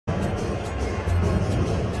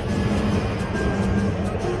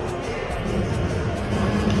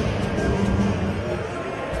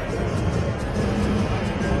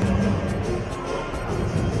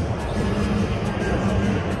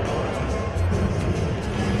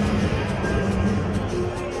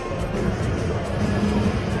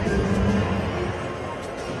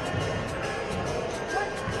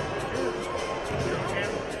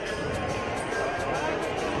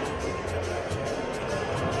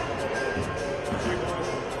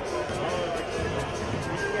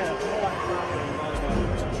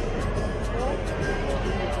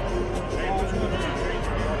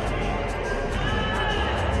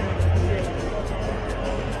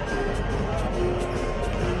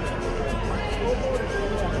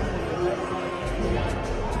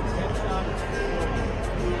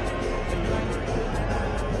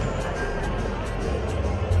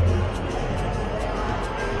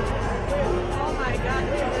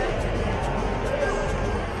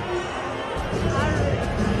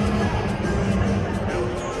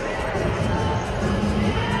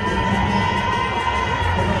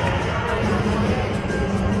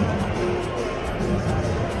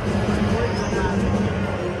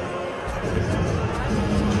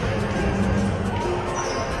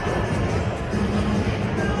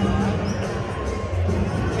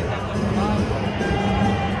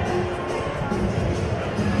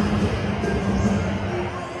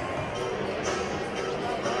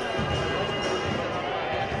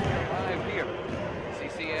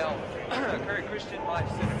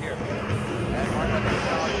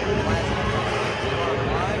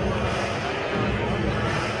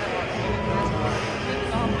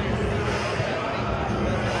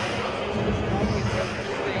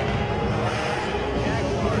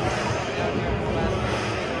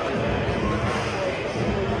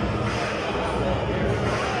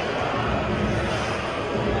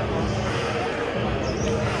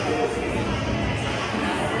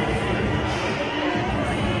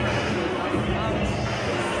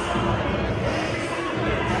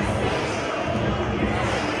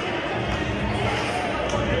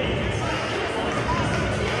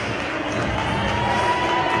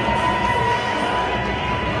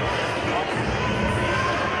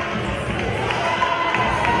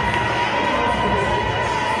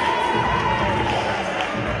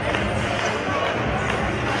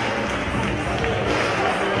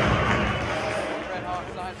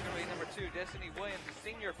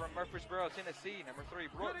Tennessee, number 3,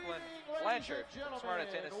 Brooklyn Blanchard from Smyrna,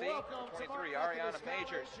 Tennessee, 23, Ariana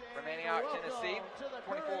Majors from Antioch, Tennessee,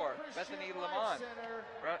 24, Bethany Lamont,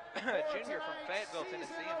 junior from Fayetteville,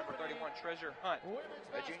 Tennessee, and number 31, Treasure Hunt,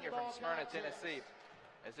 a junior from Smyrna, Tennessee.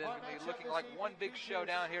 This is going to be looking like one big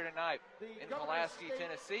showdown here tonight in Pulaski,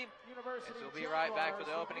 Tennessee. And so we'll be right back for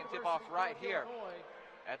the opening tip-off right here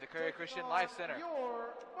at the Curry Christian Life Center.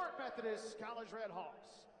 Your Martin Methodist College Red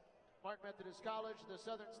Hawks. Martin Methodist College, the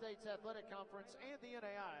Southern States Athletic Conference, and the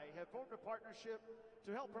NAI have formed a partnership to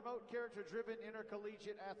help promote character-driven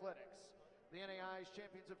intercollegiate athletics. The NAI's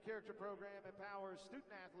Champions of Character program empowers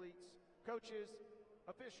student-athletes, coaches,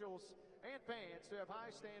 officials, and fans to have high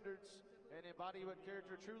standards and embody what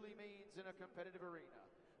character truly means in a competitive arena.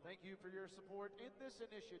 Thank you for your support in this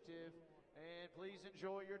initiative, and please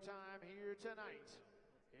enjoy your time here tonight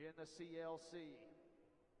in the CLC.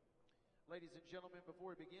 Ladies and gentlemen,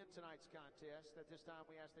 before we begin tonight's contest, at this time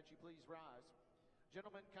we ask that you please rise.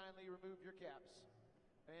 Gentlemen, kindly remove your caps.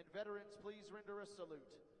 And veterans, please render a salute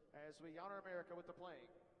as we honor America with the playing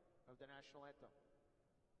of the national anthem.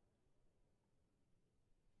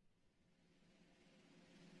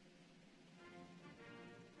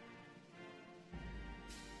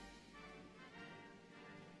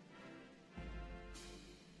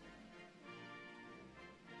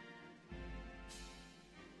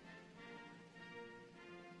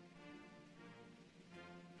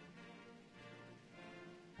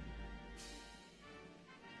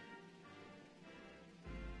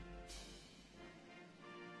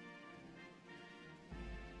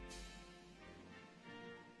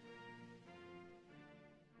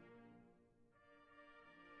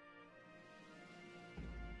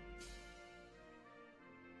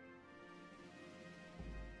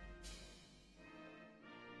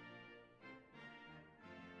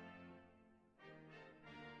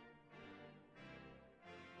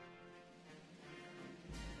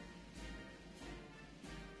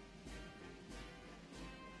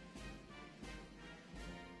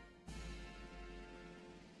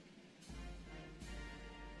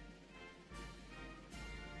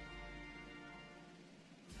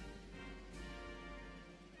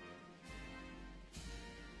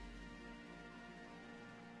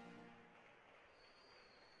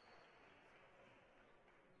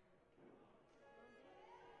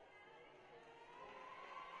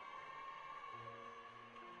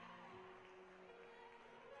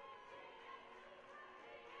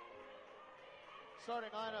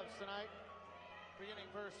 Starting lineups tonight, beginning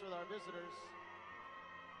first with our visitors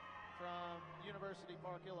from University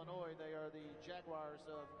Park, Illinois. They are the Jaguars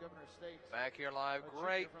of Governor State. Back here live,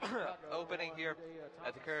 great opening here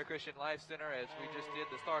at the Curry Christian Life Center as we just did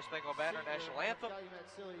the Star Spangled Banner National Anthem.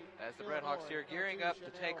 As the Red Hawks here gearing up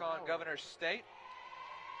to take on Governor State.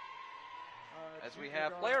 As we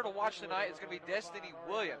have player to watch tonight is going to be Destiny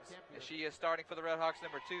Williams. As she is starting for the Red Hawks,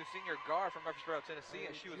 number 2, senior guard from Murfreesboro, Tennessee,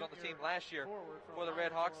 and she was on the team last year for the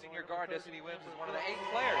Red Hawks. Senior guard Destiny Williams is one of the 8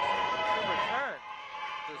 players who returned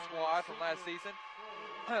to the squad from last season.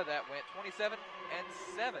 That went 27-7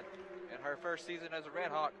 in her first season as a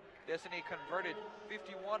Red Hawk. Destiny converted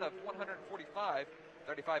 51 of 145,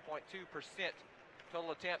 35.2%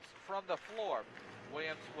 total attempts from the floor.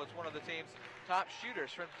 Williams was one of the team's top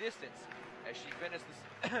shooters from distance as she finished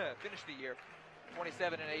the year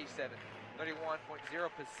 27 and 87, 31.0%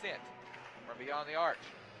 from beyond the arch.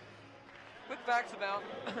 Quick facts about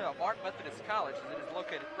Martin Methodist College as it is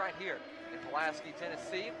located right here in Pulaski,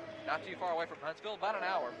 Tennessee, not too far away from Huntsville, about an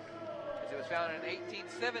hour. As it was founded in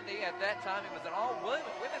 1870, at that time it was an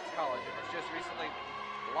all-women's college, and it's just recently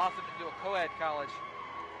blossomed into a co-ed college.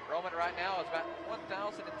 Enrollment right now is about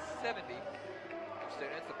 1,070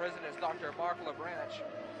 students. The president is Dr. Mark LaBranch.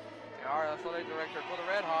 Our athletic director for the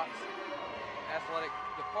Red Hawks athletic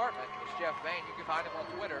department is Jeff Bain. You can find him on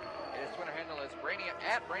Twitter. His Twitter handle is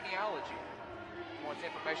 @Brainiology. Sports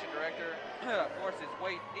information director, of course, is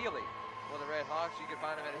Wade Neely for the Red Hawks. You can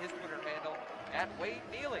find him at his Twitter handle @Wade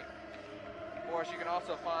Neely. Of course, you can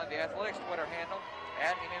also find the athletics Twitter handle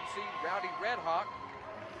 @NMC Rowdy Red Hawk.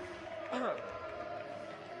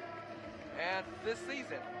 And this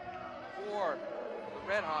season for the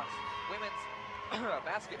Red Hawks women's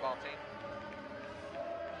basketball team.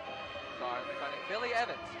 Sorry, let me find it. Billy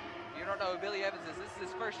Evans. If you don't know who Billy Evans is, this is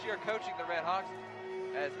his first year coaching the Red Hawks,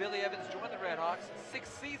 as Billy Evans joined the Red Hawks 6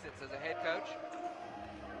 seasons as a head coach.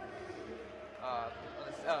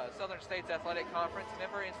 Southern States Athletic Conference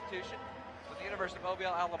member institution with the University of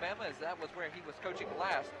Mobile, Alabama, as that was where he was coaching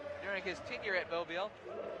last. During his tenure at Mobile,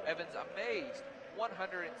 Evans amazed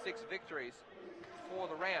 106 victories for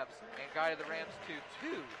the Rams and guided the Rams to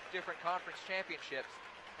 2 different conference championships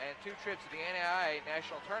and 2 trips to the NAIA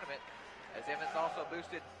National Tournament, as Evans also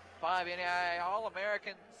boosted 5 NAIA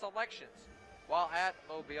All-American selections while at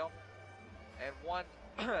Mobile and won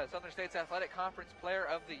Southern States Athletic Conference Player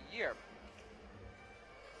of the Year.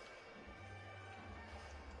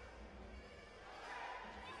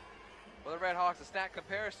 For the Red Hawks, a stat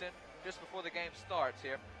comparison just before the game starts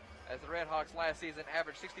here, as the Red Hawks last season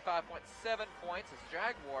averaged 65.7 points, as the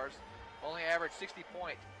Jaguars only averaged 60%.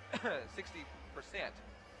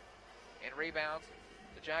 In rebounds,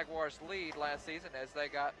 the Jaguars lead last season as they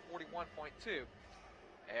got 41.2,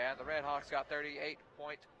 and the Red Hawks got 38.2.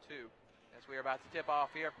 As we are about to tip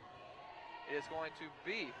off here, it is going to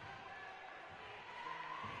be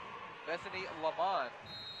Bethany Lamont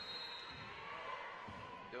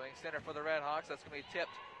doing center for the Red Hawks. That's going to be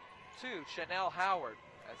tipped to Chanel Howard,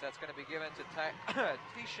 as that's going to be given to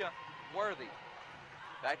Tisha Worthy.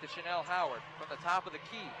 Back to Chanel Howard from the top of the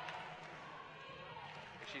key. And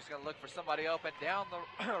she's going to look for somebody open down the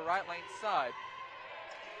right lane side.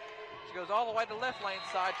 She goes all the way to left lane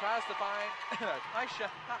side, tries to find Tisha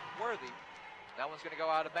Worthy. That one's going to go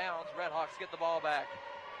out of bounds. Red Hawks get the ball back.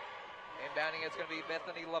 Inbounding, it's going to be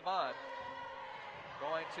Bethany Lamont.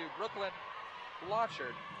 Going to Brooklyn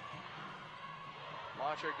Blanchard.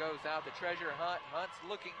 Blanchard goes out to Treasure Hunt. Hunt's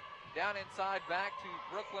looking down inside, back to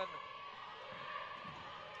Brooklyn.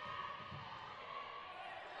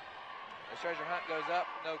 The Treasure Hunt goes up,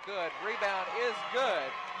 no good. Rebound is good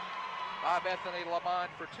by Bethany Lamont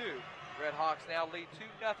for 2. Red Hawks now lead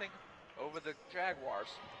 2-0 over the Jaguars.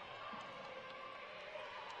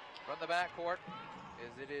 From the backcourt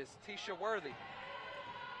it is Tisha Worthy.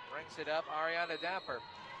 Brings it up, Ariana Damper.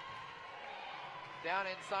 Down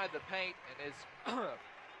inside the paint, and is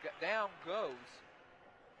down goes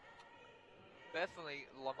Bethany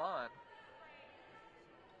Lamont.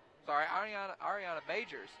 Sorry, Ariana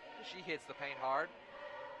Majors. She hits the paint hard.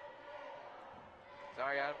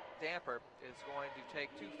 Ariana Damper is going to take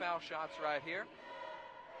 2 foul shots right here.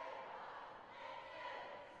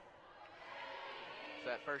 So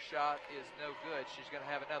that first shot is no good. She's going to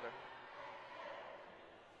have another.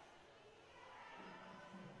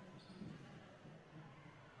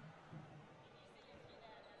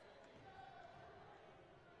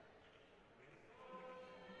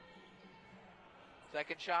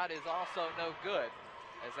 Second shot is also no good,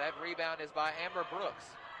 as that rebound is by Amber Brooks.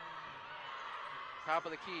 Top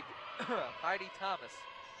of the key, Heidi Thomas.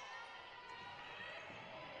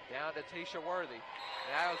 Down to Tisha Worthy.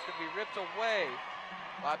 Now it's going to be ripped away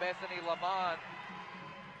by Bethany Lamont.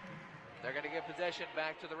 They're going to give possession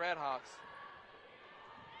back to the Red Hawks,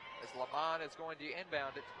 as Lamont is going to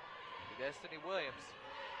inbound it to Destiny Williams.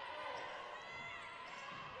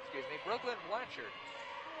 Brooklyn Blanchard.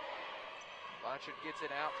 Blanchard gets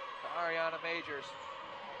it out to Ariana Majors.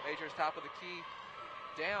 Majors top of the key,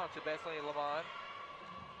 down to Bethany Lamont.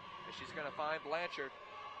 And she's going to find Blanchard.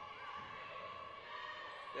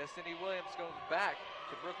 Destiny Williams goes back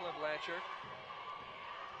to Brooklyn Blanchard.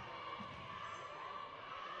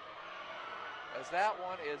 As that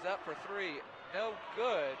one is up for 3. No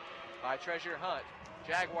good by Treasure Hunt.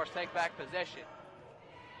 Jaguars take back possession.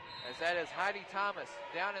 As that is Heidi Thomas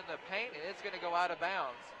down in the paint, and it's going to go out of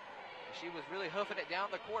bounds. She was really hoofing it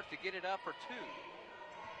down the court to get it up for 2.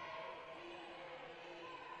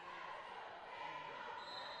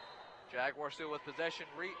 Jaguars still with possession,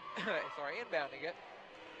 inbounding it.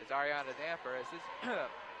 It's Ariana Damper. As this,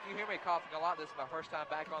 you hear me coughing a lot. This is my first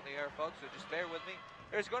time back on the air, folks, so just bear with me.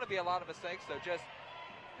 There's going to be a lot of mistakes, so just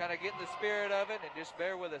kind of get in the spirit of it and just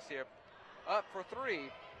bear with us here. Up for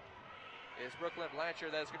 3 is Brooklyn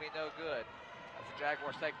Blanchard. That's going to be no good. As the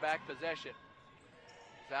Jaguars take back possession.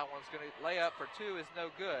 That one's going to lay up for 2 is no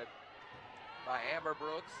good by Amber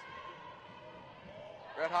Brooks.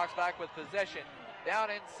 Red Hawks back with possession. Down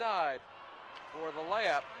inside for the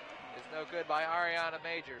layup is no good by Ariana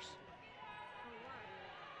Majors.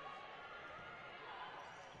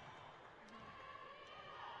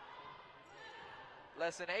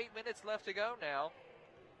 Less than 8 minutes left to go now.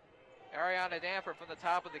 Ariana Damper from the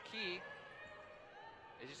top of the key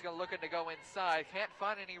is just going to look to go inside. Can't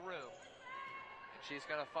find any room. She's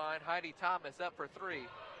going to find Heidi Thomas up for three.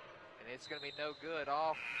 And it's going to be no good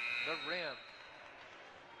off the rim.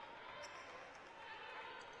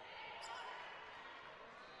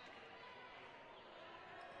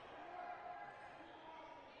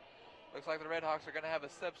 Looks like the Redhawks are going to have a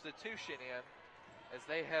substitution in as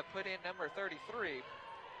they have put in number 33.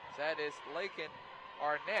 That is Lakin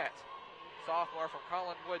Arnett, sophomore from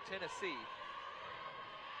Collinwood, Tennessee.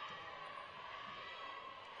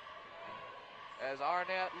 As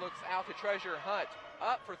Arnett looks out to Treasure Hunt,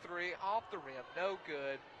 up for three, off the rim, no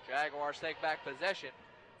good. Jaguars take back possession.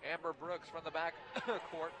 Amber Brooks from the back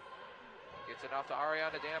court gets it off to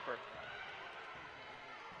Ariana Damper.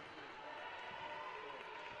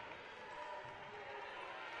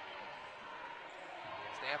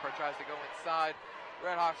 Damper tries to go inside.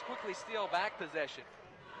 Redhawks quickly steal back possession.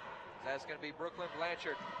 That's going to be Brooklyn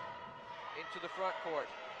Blanchard into the front court.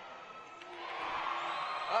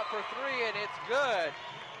 Up for three, and it's good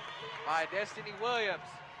by Destiny Williams.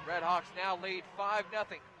 Redhawks now lead 5-0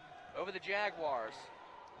 over the Jaguars.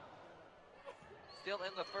 Still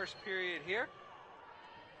in the first period here.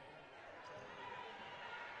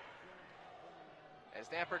 As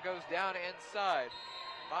Damper goes down inside,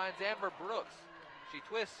 finds Amber Brooks. She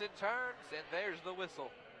twists and turns, and there's the whistle.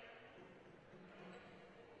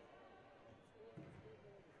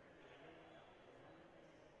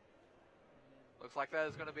 Looks like that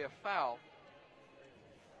is going to be a foul.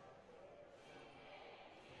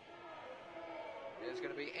 It is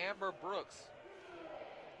going to be Amber Brooks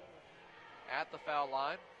at the foul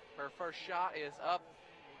line. Her first shot is up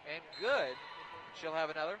and good. She'll have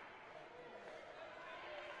another.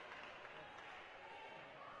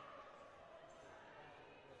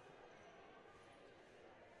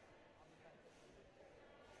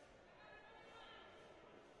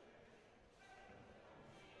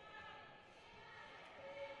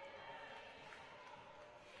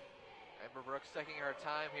 Amber Brooks taking her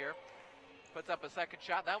time here. Puts up a second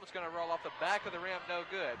shot. That one's going to roll off the back of the rim. No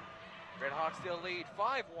good. Redhawks still lead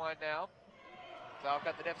 5-1 now. So I'll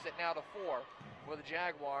cut the deficit now to 4 for the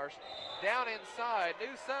Jaguars. Down inside.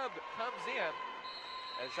 New sub comes in.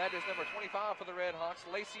 As that is number 25 for the Redhawks.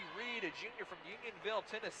 Lacey Reed, a junior from Unionville,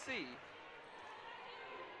 Tennessee.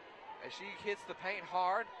 As she hits the paint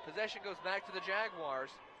hard. Possession goes back to the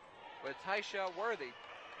Jaguars with Taisha Worthy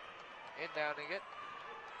inbounding it.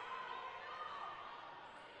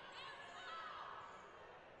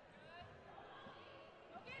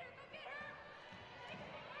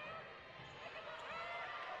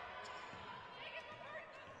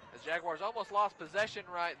 Jaguars almost lost possession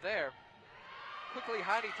right there. Quickly,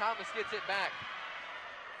 Heidi Thomas gets it back.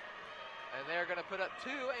 And they're going to put up 2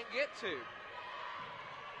 and get 2.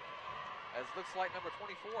 As looks like number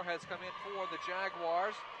 24 has come in for the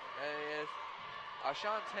Jaguars. Is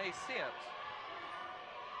Ashante Sims.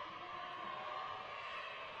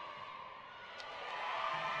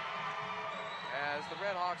 As the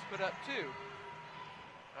Redhawks put up 2.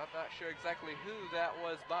 I'm not sure exactly who that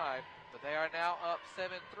was by, but they are now up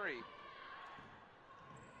 7-3.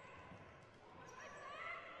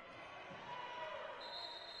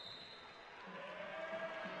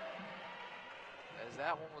 As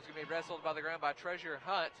that one was going to be wrestled by the ground by Treasure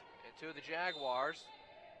Hunt into the Jaguars.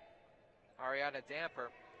 Ariana Damper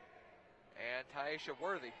and Taisha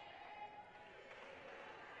Worthy.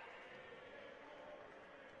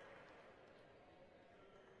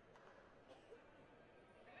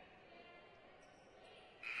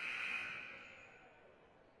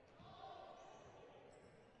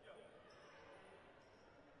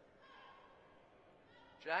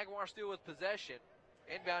 Jaguars still with possession.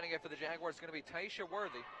 Inbounding it for the Jaguars is going to be Taisha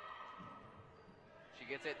Worthy. She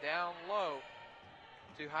gets it down low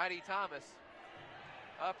to Heidi Thomas.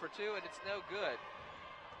 Up for 2, and it's no good.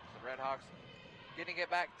 The Redhawks getting it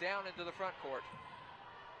back down into the front court.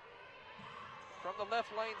 From the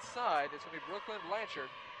left lane side, it's going to be Brooklyn Blanchard.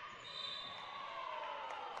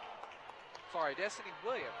 Sorry, Destiny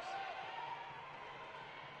Williams.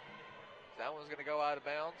 That one's going to go out of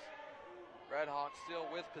bounds. Redhawks still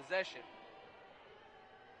with possession.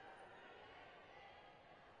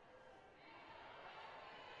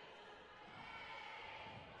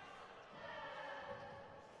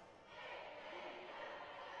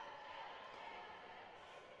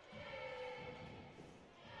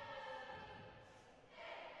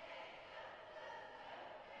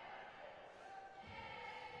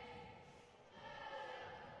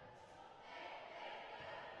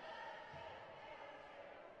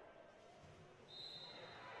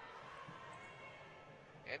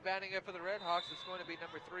 Inbounding it for the Redhawks is going to be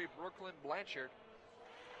number 3, Brooklyn Blanchard.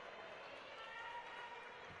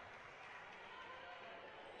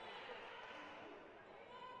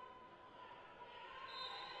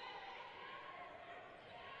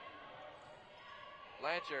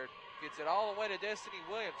 Blanchard gets it all the way to Destiny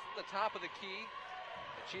Williams from the top of the key.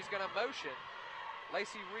 And she's going to motion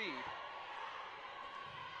Lacey Reed.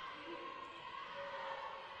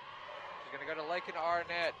 She's going to go to Lakin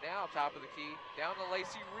Arnett. Now top of the key. Down to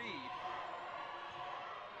Lacey Reed.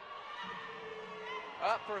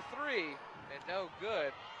 Up for three. And no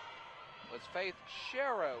good was Faith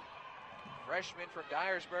Sharrow, freshman from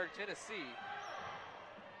Dyersburg, Tennessee.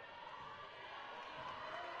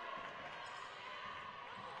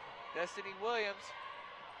 Destiny Williams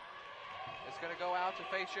is going to go out to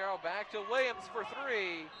Faith Sharrow. Back to Williams for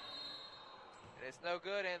three. And it's no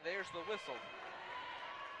good, and there's the whistle.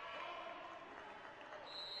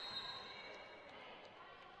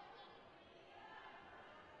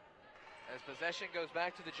 As possession goes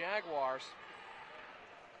back to the Jaguars.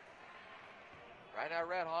 Right now,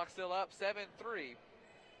 Red Hawks still up 7-3.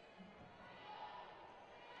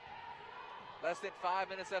 Less than 5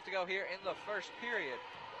 minutes left to go here in the first period.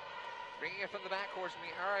 Bringing it from the backcourt to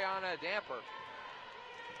be Ariana Damper.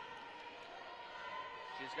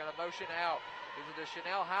 She's going to motion out. Gives it to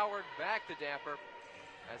Chanel Howard, back to Damper.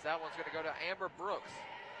 As that one's going to go to Amber Brooks.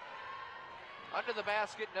 Under the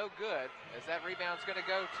basket, no good. As that rebound's going to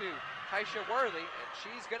go to Taisha Worthy, and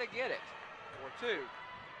she's going to get it for two.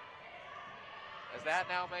 As that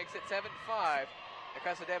now makes it 7-5.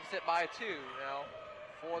 Augusta deficit by two now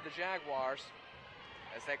for the Jaguars.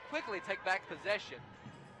 As they quickly take back possession.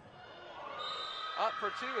 Up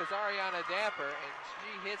for two is Ariana Damper, and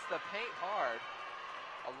she hits the paint hard,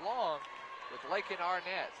 along with Lakin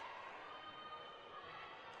Arnett.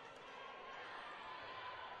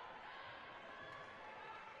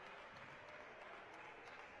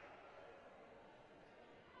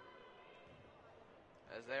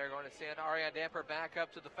 As they're going to send Ariana Damper back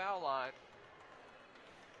up to the foul line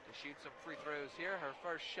to shoot some free throws here. Her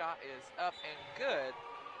first shot is up and good.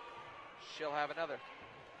 She'll have another.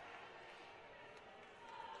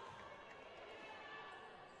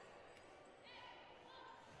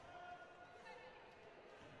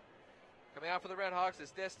 Coming out for the Red Hawks is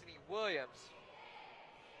Destiny Williams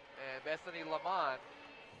and Bethany Lamont.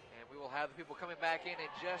 And we will have the people coming back in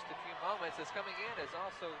just a few moments. As coming in is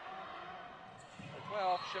also the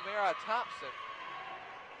 12, Shamira Thompson.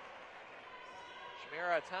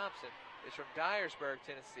 Shamira Thompson is from Dyersburg,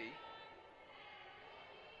 Tennessee.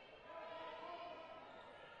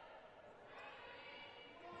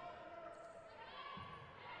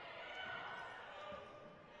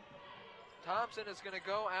 Thompson is going to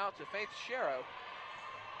go out to Faith Sharrow.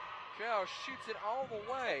 Sharrow shoots it all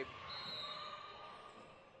the way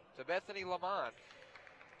to Bethany Lamont.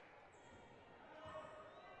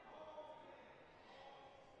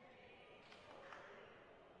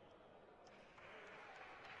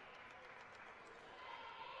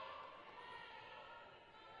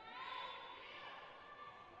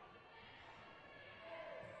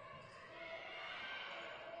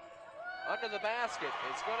 Under the basket,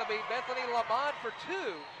 it's going to be Bethany Lamont for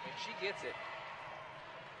two, and she gets it.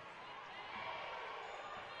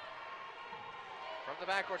 From the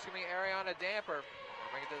backcourt, it's going to be Ariana Damper.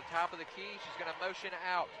 Bring it to the top of the key. She's going to motion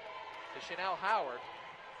out to Chanel Howard.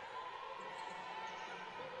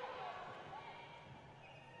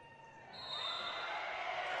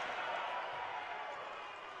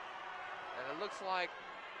 And it looks like,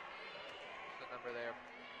 what's the number there?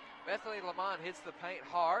 Bethany Lamont hits the paint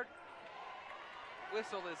hard.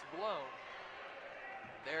 Whistle is blown.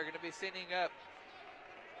 They're going to be sending up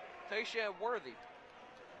Taisha Worthy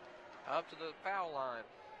up to the foul line.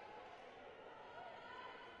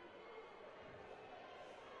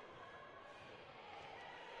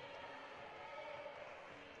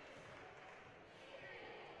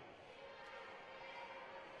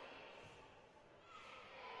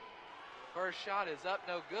 First shot is up,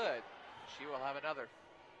 no good. She will have another.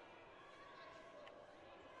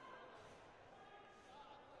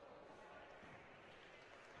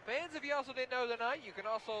 Fans, if you also didn't know tonight, you can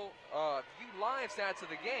also view live stats of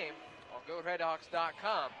the game on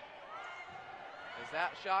GoRedHawks.com. As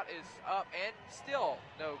that shot is up and still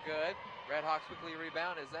no good. Redhawks quickly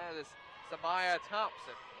rebound as that is Samaya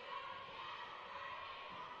Thompson.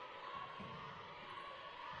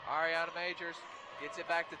 Ariana Majors gets it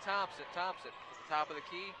back to Thompson. Thompson at the top of the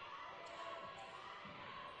key.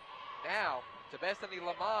 Now to Bethany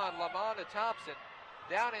Lamont. Lamont to Thompson.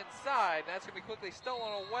 Down inside, that's going to be quickly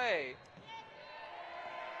stolen away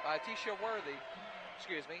by Tisha Worthy.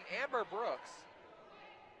 Excuse me, Amber Brooks.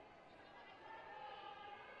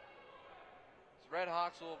 So Red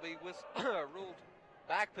Hawks will be ruled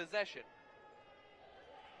back possession.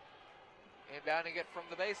 Inbounding it from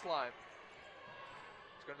the baseline.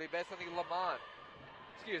 It's going to be Bethany Lamont.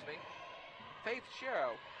 Excuse me. Faith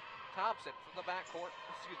Sherrow Thompson from the front court,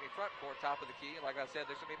 top of the key. Like I said,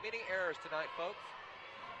 there's going to be many errors tonight, folks.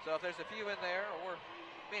 So if there's a few in there, or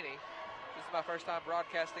many, this is my first time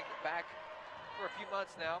broadcasting back for a few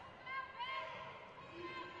months now.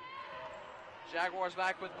 Jaguars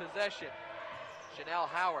back with possession. Chanel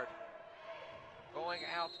Howard going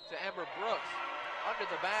out to Amber Brooks under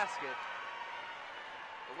the basket.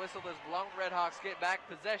 The whistle is blown. Redhawks get back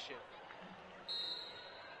possession.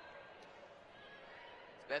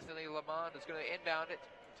 Bethany Lamont is going to inbound it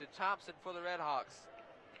to Thompson for the Redhawks.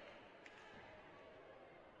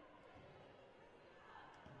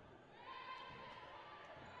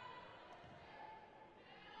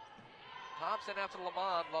 Thompson out to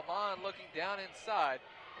Lamont. Lamont looking down inside,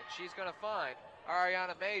 and she's going to find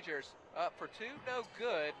Ariana Majors. Up for two, no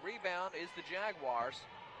good. Rebound is the Jaguars.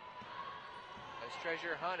 As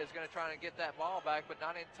Treasure Hunt is going to try and get that ball back, but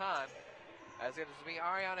not in time. As it is to be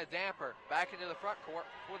Ariana Damper back into the front court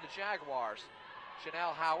for the Jaguars.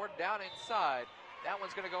 Chanel Howard down inside. That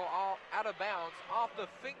one's going to go all out of bounds off the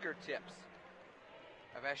fingertips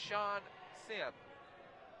of Ashante Sims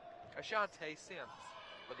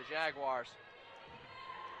for the Jaguars.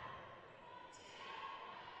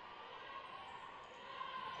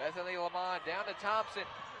 Bethany Lamont down to Thompson.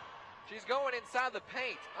 She's going inside the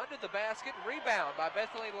paint, under the basket. Rebound by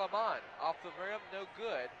Bethany Lamont. Off the rim, no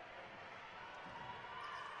good.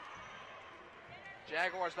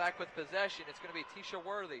 Jaguars back with possession. It's going to be Tisha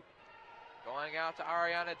Worthy going out to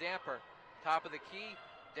Ariana Damper. Top of the key,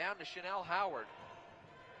 down to Chanel Howard.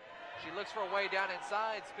 She looks for a way down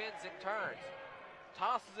inside, spins and turns.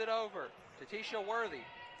 Tosses it over to Tisha Worthy.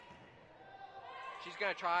 She's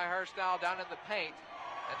going to try her style down in the paint,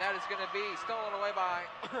 and that is going to be stolen away by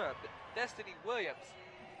Destiny Williams.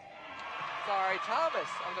 Sorry, Thomas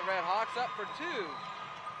of the Redhawks up for two,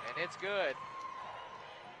 and it's good.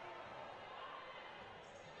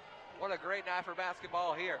 What a great night for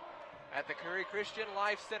basketball here at the Curry Christian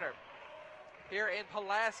Life Center here in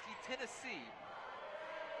Pulaski, Tennessee.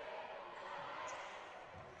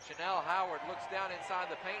 Chanel Howard looks down inside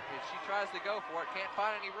the paint as she tries to go for it, can't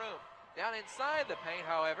find any room. Down inside the paint,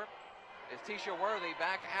 however, is Tisha Worthy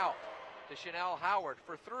back out to Chanel Howard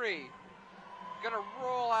for three. Gonna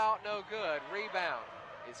roll out, no good. Rebound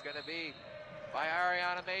is gonna be by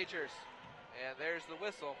Ariana Majors. And there's the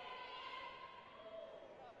whistle.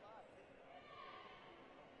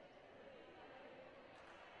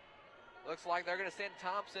 Looks like they're going to send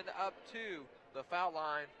Thompson up to the foul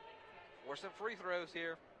line for some free throws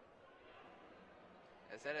here.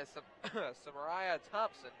 As that is Samariah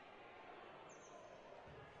Thompson.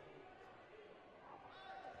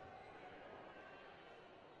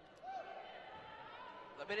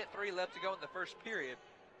 A minute 3 left to go in the first period.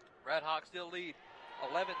 Redhawks still lead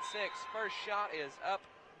 11-6. First shot is up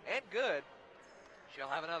and good. She'll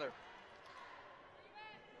have another.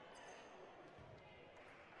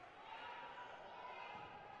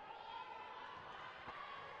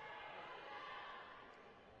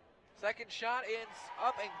 Second shot is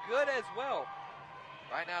up and good as well.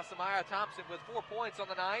 Right now, Samaya Thompson with 4 points on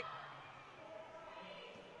the night.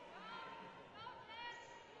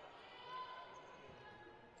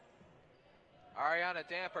 Ariana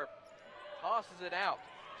Damper tosses it out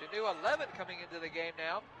to new 11 coming into the game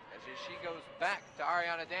now, as she goes back to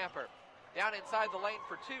Ariana Damper. Down inside the lane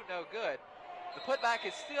for two, no good. The putback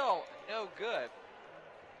is still no good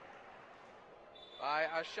by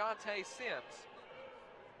Ashante Sims.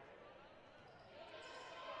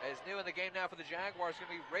 As new in the game now for the Jaguars is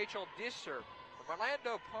going to be Rachel Disher from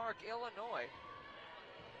Orlando Park, Illinois.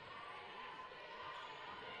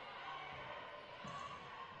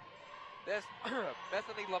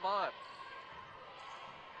 Bethany Lamont.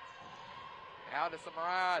 Out to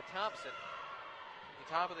Samariah Thompson. At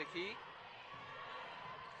the top of the key.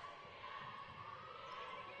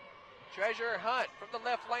 Treasure Hunt from the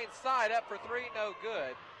left lane side, up for three, no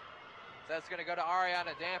good. So that's going to go to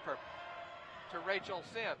Ariana Damper. To Rachel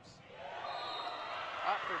Sims.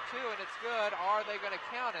 Up for two, and it's good. Are they going to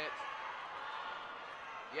count it?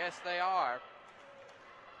 Yes, they are.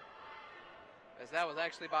 As that was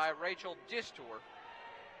actually by Rachel Distor.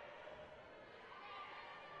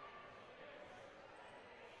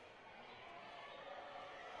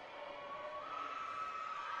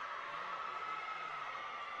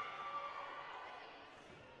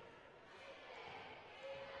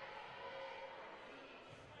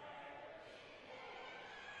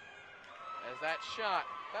 That shot,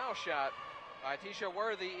 foul shot by Tisha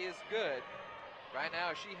Worthy is good. Right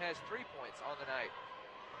now she has 3 points on the night.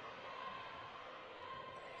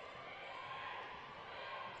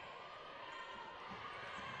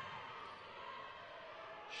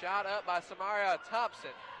 Shot up by Samaria Thompson.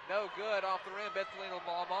 No good off the rim. Bethany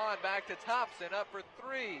Lamont back to Thompson. Up for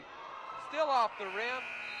three. Still off the rim.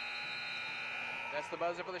 That's the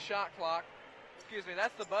buzzer for the shot clock. Excuse me,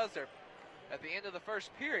 that's the buzzer. At the end of the first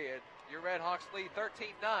period, your Red Hawks lead 13-9.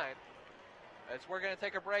 As we're going to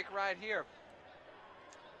take a break right here.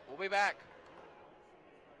 We'll be back.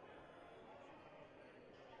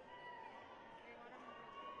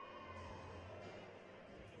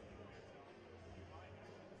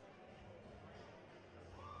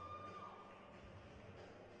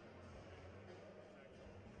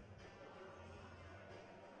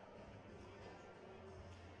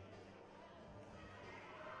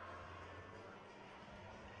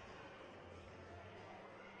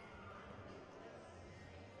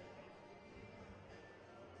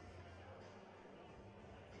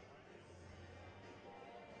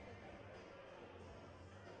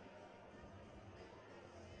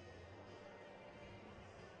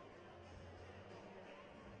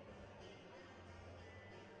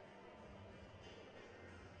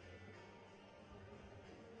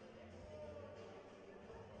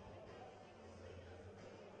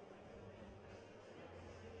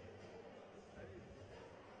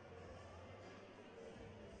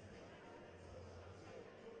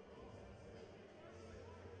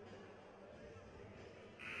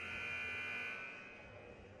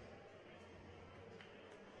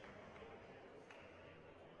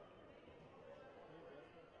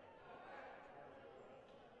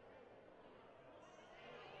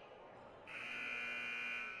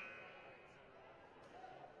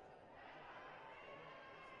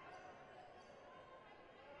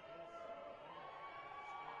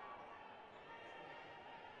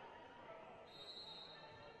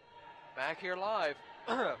 Back here live.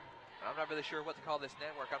 I'm not really sure what to call this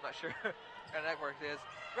network. I'm not sure what kind of network it is.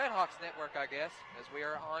 Red Hawks Network, I guess, as we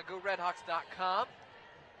are on GoRedHawks.com.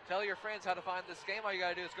 Tell your friends how to find this game. All you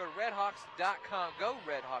got to do is go to RedHawks.com.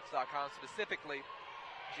 GoRedHawks.com specifically.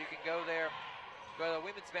 You can go there, go to the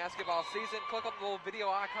women's basketball season, click on the little video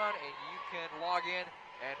icon, and you can log in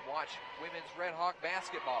and watch women's Red Hawk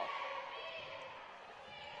basketball.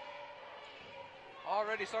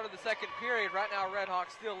 Already started the second period. Right now, Red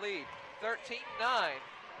Hawks still lead 13-9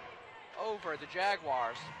 over the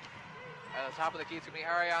Jaguars. At the top of the key, it's going to be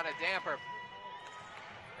Ariana Damper.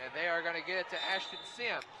 And they are going to get it to Ashton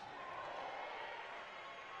Sims.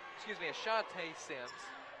 Excuse me, Ashante Sims.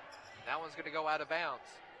 That one's going to go out of bounds.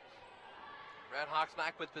 Red Hawks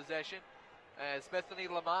back with possession. As Bethany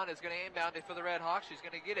Lamont is going to inbound it for the Red Hawks. She's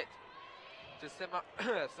going to get it to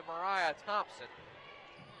Samaria Thompson.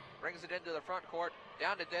 Brings it into the front court,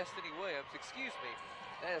 down to Destiny Williams. Excuse me,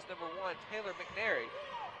 that is number 1, Taylor McNary.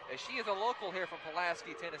 As she is a local here from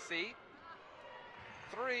Pulaski, Tennessee.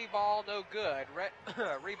 Three ball, no good.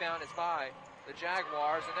 Rebound is by the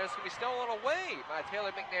Jaguars, and there's going to be stolen away by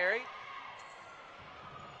Taylor McNary.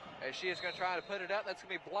 As she is going to try to put it up, that's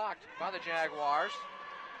going to be blocked by the Jaguars.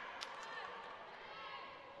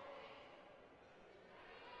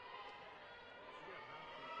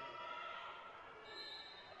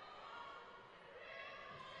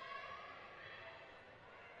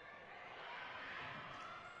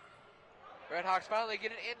 Red Hawks finally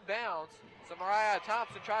get it inbounds. So Mariah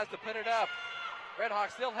Thompson tries to put it up. Red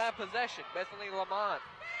Hawks still have possession. Bethany Lamont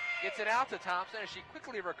gets it out to Thompson as she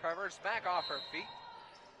quickly recovers back off her feet.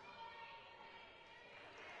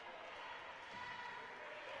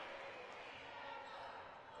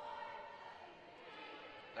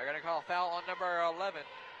 They're going to call foul on number 11,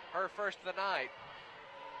 her first of the night.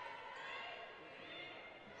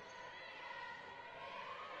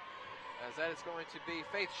 As that is going to be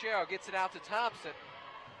Faith Sherrow, gets it out to Thompson.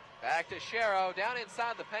 Back to Sherrow, down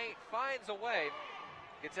inside the paint, finds a way.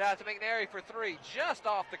 Gets it out to McNary for three, just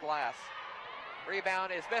off the glass.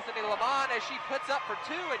 Rebound is Bethany Lamont as she puts up for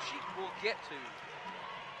two, and she will get two.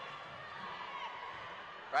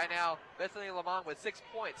 Right now, Bethany Lamont with 6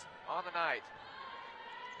 points on the night.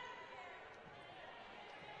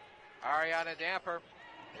 Ariana Damper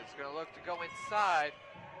is going to look to go inside.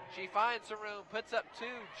 She finds the room, puts up two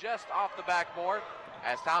just off the backboard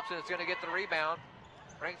as Thompson is going to get the rebound.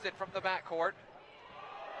 Brings it from the backcourt.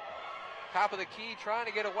 Top of the key, trying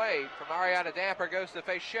to get away from Ariana Damper. Goes to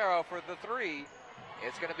face Sherrow for the three.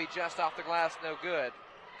 It's going to be just off the glass, no good.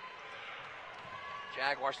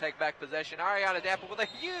 Jaguars take back possession. Ariana Damper with a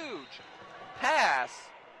huge pass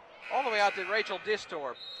all the way out to Rachel Distor.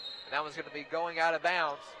 And that one's going to be going out of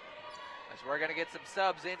bounds. As we're going to get some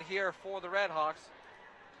subs in here for the Red Hawks.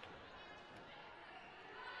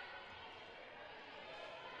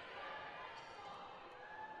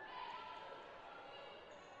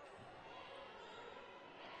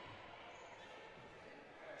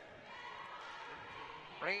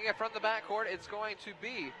 Bringing it from the backcourt, it's going to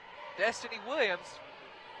be Destiny Williams.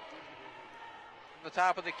 From the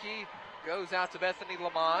top of the key, goes out to Bethany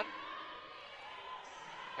Lamont.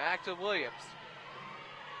 Back to Williams.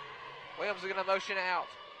 Williams is going to motion out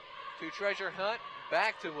to Treasure Hunt.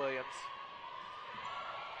 Back to Williams.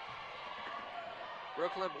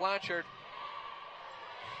 Brooklyn Blanchard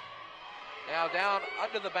now down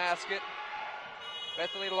under the basket.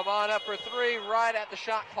 Bethany Lamont up for three, right at the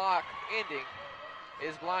shot clock ending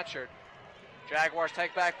is Blanchard. Jaguars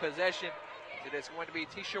take back possession. It is going to be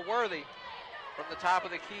Tisha Worthy from the top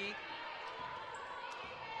of the key.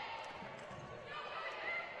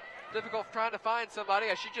 Difficult trying to find somebody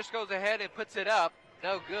as she just goes ahead and puts it up.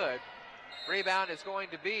 No good. Rebound is going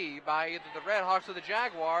to be by either the Red Hawks or the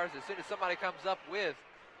Jaguars as soon as somebody comes up with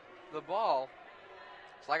the ball.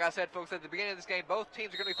 So like I said, folks, at the beginning of this game, both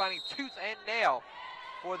teams are going to be fighting tooth and nail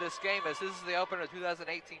for this game as this is the opener of the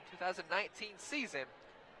 2018-2019 season.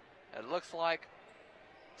 It looks like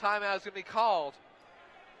timeout is going to be called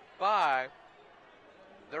by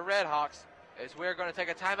the Red Hawks as we're going to take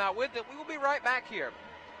a timeout with them. We will be right back here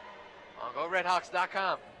on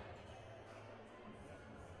GoRedHawks.com.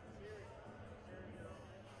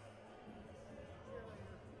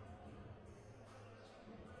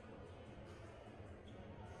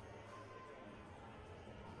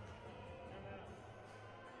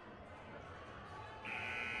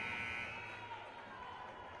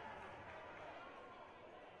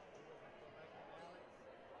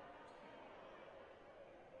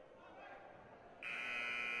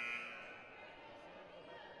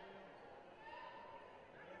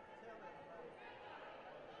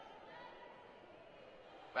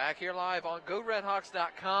 Back here live on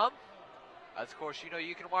GoRedHawks.com. Of course, you know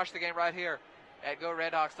you can watch the game right here at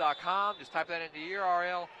GoRedHawks.com. Just type that into your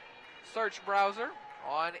URL search browser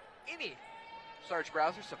on any search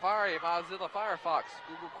browser, Safari, Mozilla, Firefox,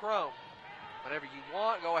 Google Chrome, whatever you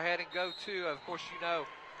want. Go ahead and go to, of course, you know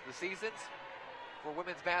the seasons for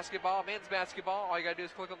women's basketball, men's basketball. All you got to do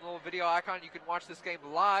is click on the little video icon. You can watch this game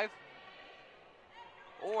live,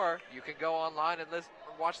 or you can go online and listen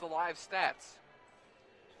and watch the live stats.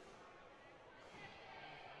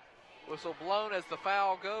 Whistle blown as the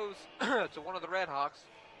foul goes to one of the Red Hawks,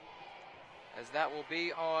 as that will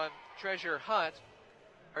be on Treasure Hunt,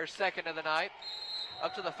 her second of the night.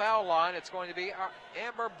 Up to the foul line, it's going to be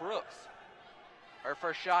Amber Brooks. Her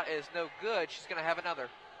first shot is no good. She's going to have another.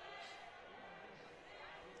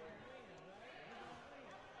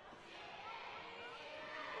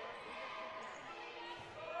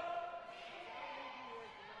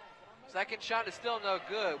 Second shot is still no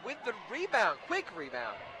good. With the rebound, quick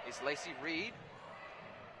rebound, is Lacey Reed.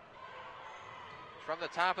 From the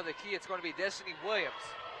top of the key, it's going to be Destiny Williams.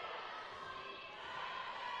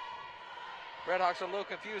 Red Hawks are a little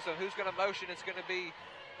confused on who's going to motion. It's going to be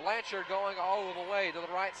Blanchard going all the way to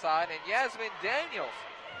the right side, and Yasmin Daniels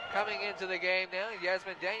coming into the game now.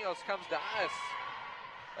 Yasmin Daniels comes to us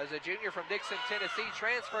as a junior from Dixon, Tennessee,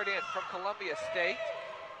 transferred in from Columbia State.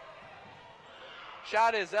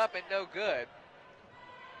 Shot is up and no good,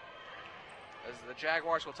 as the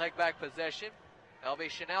Jaguars will take back possession. That'll be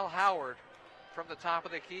Chanel Howard from the top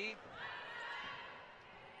of the key.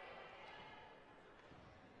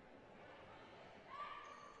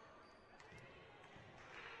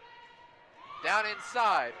 Down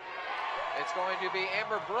inside, it's going to be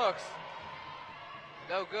Amber Brooks.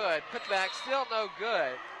 No good. Put back, still no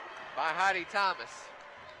good by Heidi Thomas.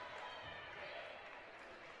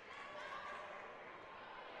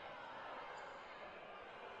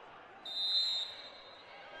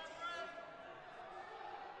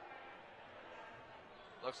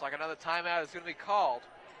 Looks like another timeout is going to be called.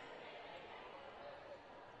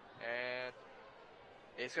 And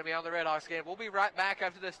it's going to be on the Red Hawks game. We'll be right back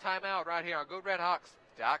after this timeout right here on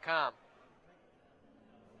GoRedHawks.com.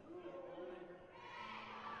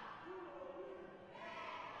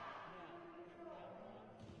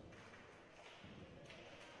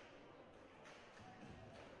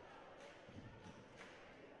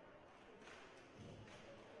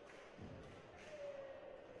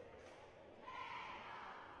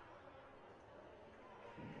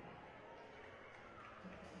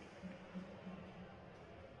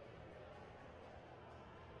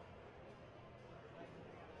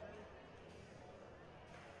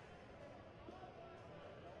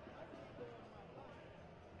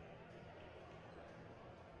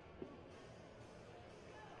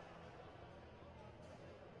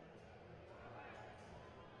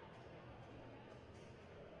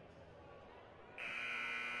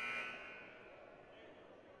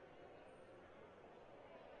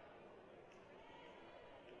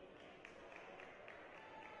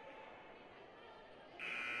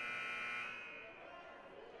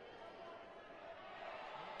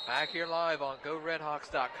 Back here live on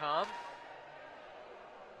GoRedHawks.com.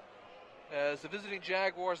 As the visiting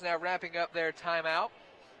Jaguars now wrapping up their timeout.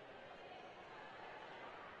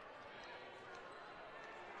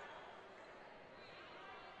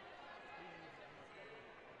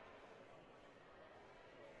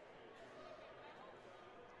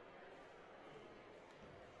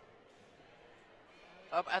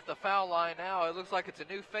 Up at the foul line now, it looks like it's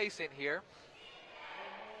a new face in here.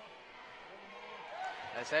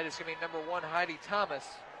 As that is going to be number 1, Heidi Thomas,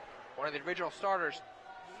 one of the original starters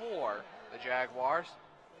for the Jaguars.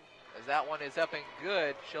 As that one is up and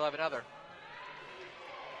good, she'll have another.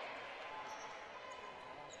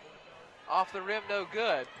 Off the rim, no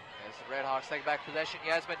good. As the Redhawks take back possession,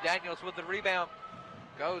 Yasmin Daniels with the rebound.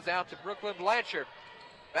 Goes out to Brooklyn Blanchard.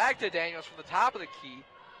 Back to Daniels from the top of the key.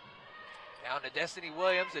 Down to Destiny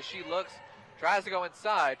Williams as she looks, tries to go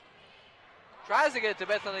inside. Tries to get it to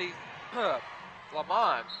Bethany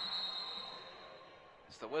Lamont.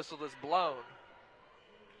 As the whistle is blown.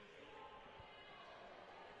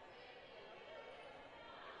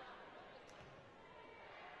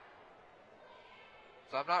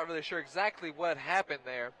 So I'm not really sure exactly what happened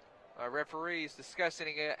there. Our referee's discussing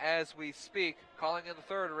it as we speak, calling in the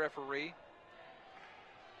third referee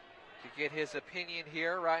to get his opinion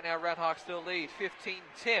here. Right now, Redhawks still lead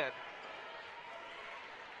 15-10.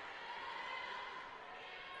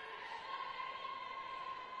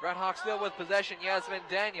 Redhawks still with possession. Yasmin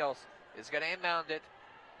Daniels is going to inbound it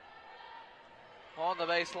on the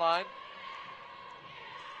baseline.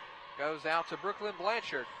 Goes out to Brooklyn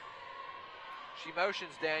Blanchard. She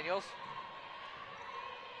motions Daniels.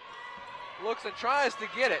 Looks and tries to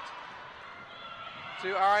get it to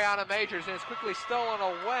Ariana Majors, and it's quickly stolen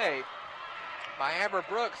away by Amber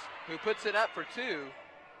Brooks, who puts it up for 2,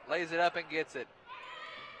 lays it up and gets it.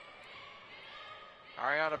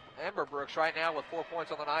 Amber Brooks right now with 4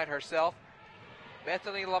 points on the night herself.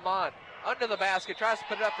 Bethany Lamont under the basket, tries to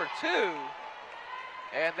put it up for 2,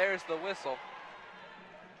 and there's the whistle.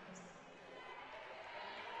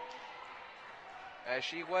 As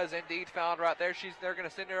she was indeed fouled right there. They're going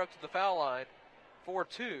to send her up to the foul line for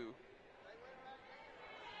 2.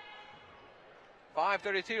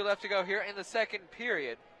 5:32 left to go here in the second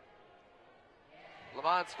period.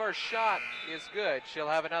 Lamont's first shot is good. She'll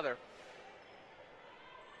have another.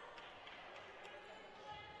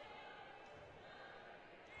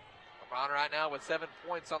 Lamont right now with 7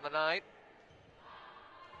 points on the night.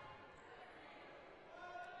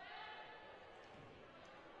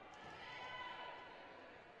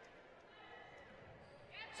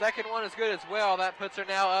 Second one is good as well. That puts her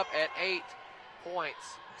now up at 8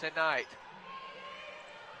 points tonight.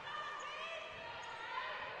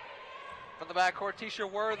 From the backcourt,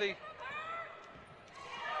 Tisha Worthy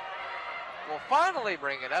will finally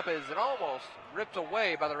bring it up as it almost ripped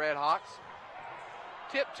away by the Redhawks.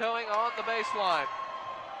 Tiptoeing on the baseline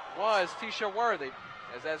was Tisha Worthy,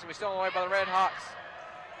 as that's going to be stolen away by the Redhawks.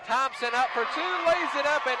 Thompson up for 2, lays it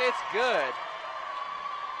up, and it's good.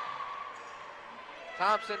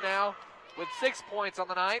 Thompson now with 6 points on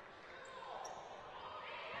the night.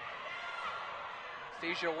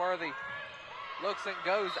 Tisha Worthy looks and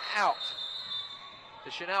goes out to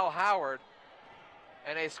Chanel Howard.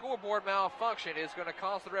 And a scoreboard malfunction is going to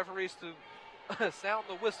cause the referees to sound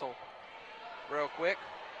the whistle real quick.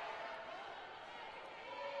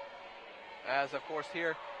 As, of course,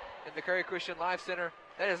 here in the Curry Christian Life Center,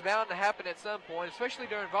 that is bound to happen at some point, especially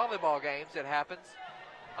during volleyball games. It happens,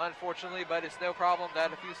 unfortunately, but it's no problem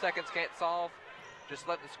that a few seconds can't solve. Just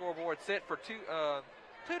let the scoreboard sit for 2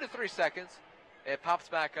 to 3 seconds. It pops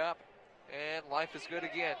back up, and life is good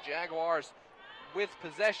again. Jaguars with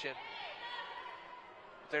possession.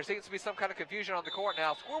 There seems to be some kind of confusion on the court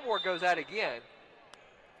now. Scoreboard goes out again.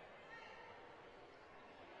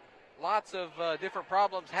 Lots of different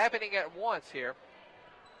problems happening at once here.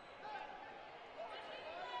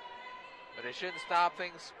 But it shouldn't stop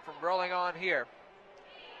things from rolling on here.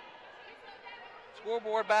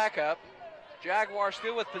 Scoreboard back up. Jaguars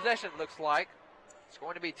still with possession, looks like. It's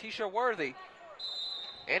going to be Tisha Worthy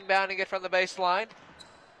inbounding it from the baseline.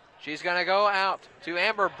 She's going to go out to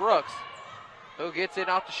Amber Brooks, who gets it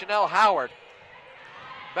off to Chanel Howard.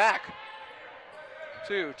 Back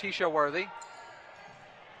to Tisha Worthy.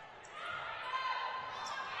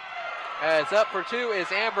 As up for 2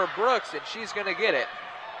 is Amber Brooks, and she's going to get it.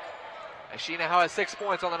 And she now has 6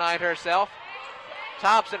 points on the night herself.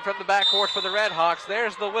 Thompson from the backcourt for the Redhawks.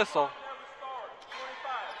 There's the whistle.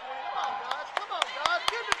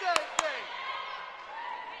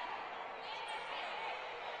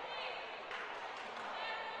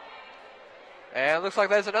 And it looks like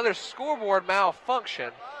there's another scoreboard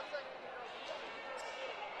malfunction.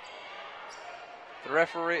 The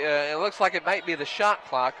referee, it looks like it might be the shot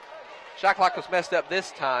clock. Shot clock was messed up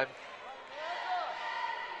this time.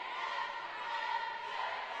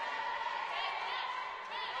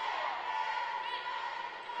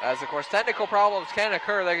 As, of course, technical problems can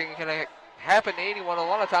occur. They can happen to anyone. A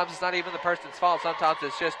lot of times it's not even the person's fault. Sometimes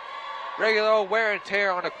it's just regular wear and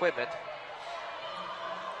tear on equipment.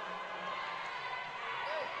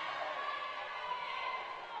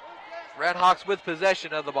 Redhawks with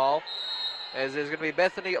possession of the ball, as there's going to be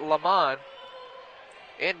Bethany Lamont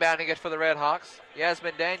inbounding it for the Redhawks.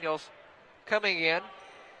 Yasmin Daniels coming in.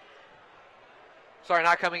 Sorry,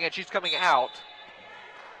 not coming in. She's coming out.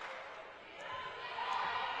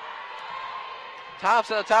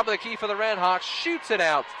 Thompson on top of the key for the Redhawks. Shoots it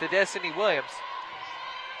out to Destiny Williams.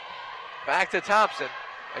 Back to Thompson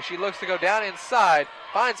as she looks to go down inside.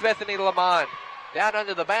 Finds Bethany Lamont down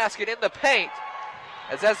under the basket in the paint.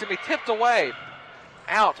 As that's going to be tipped away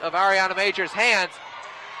out of Ariana Major's hands.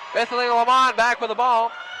 Bethany Lamont back with the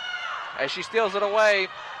ball as she steals it away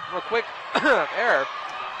from a quick error.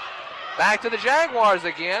 Back to the Jaguars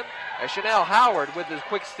again as Chanel Howard with his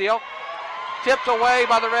quick steal. Tipped away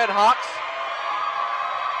by the Redhawks.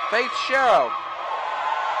 Faith Sharrow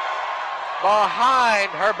behind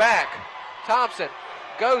her back. Thompson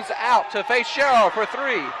goes out to Faith Sharrow for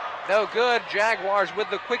three. No good. Jaguars with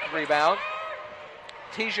the quick rebound.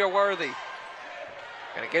 Tisha Worthy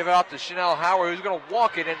going to give it off to Chanel Howard, who's going to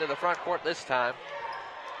walk it into the front court this time.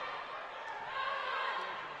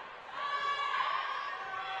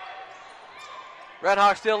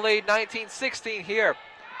 Redhawks still lead 19-16 here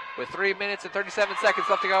with 3 minutes and 37 seconds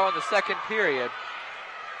left to go in the second period.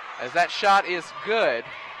 As that shot is good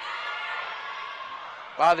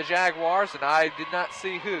by the Jaguars, and I did not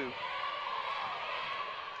see who.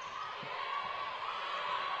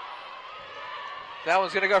 That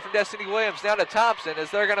one's going to go from Destiny Williams down to Thompson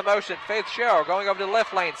as they're going to motion Faith Sharrow going over to the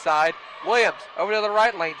left lane side. Williams over to the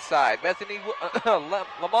right lane side. Bethany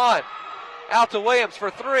Lamont out to Williams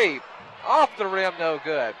for three. Off the rim, no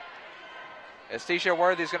good. As Tisha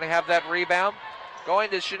Worthy is going to have that rebound.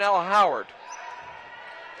 Going to Chanel Howard.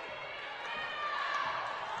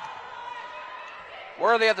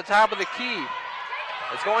 Worthy at the top of the key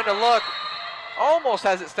is going to look. Almost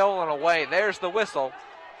has it stolen away. There's the whistle.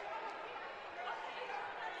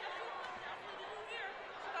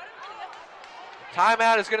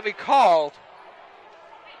 Timeout is going to be called.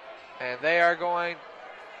 And they are going.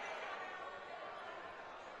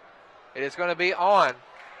 It is going to be on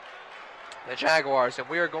the Jaguars. And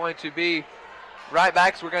we are going to be right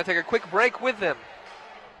back. So we're going to take a quick break with them.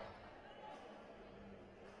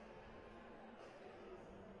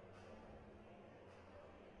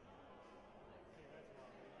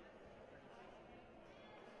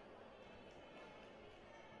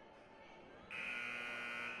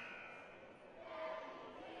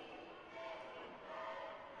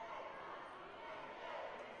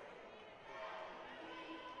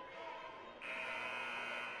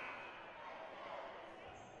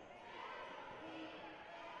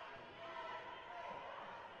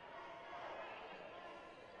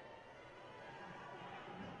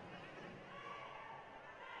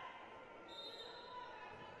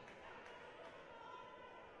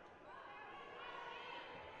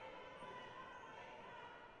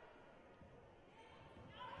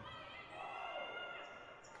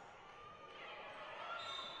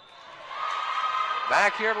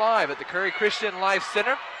 Back here live at the Curry Christian Life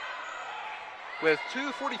Center with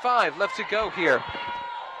 2:45 left to go here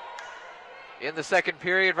in the second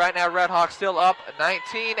period. Right now, Redhawks still up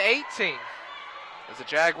 19-18 as the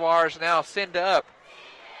Jaguars now send up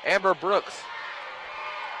Amber Brooks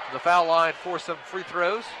to the foul line for some free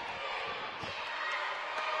throws.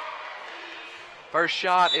 First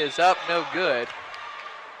shot is up, no good.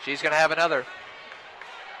 She's going to have another.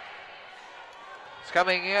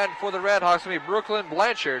 Coming in for the Redhawks will be Brooklyn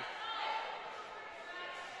Blanchard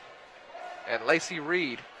and Lacey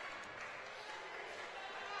Reed.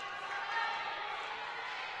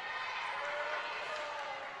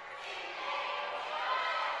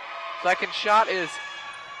 Second shot is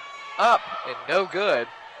up and no good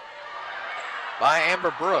by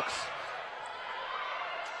Amber Brooks.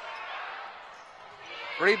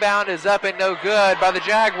 Rebound is up and no good by the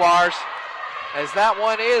Jaguars, as that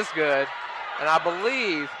one is good. And I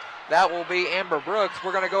believe that will be Amber Brooks.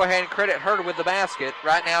 We're going to go ahead and credit her with the basket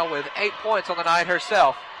right now with 8 points on the night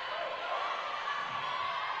herself.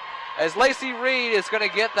 As Lacey Reed is going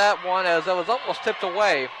to get that one, as it was almost tipped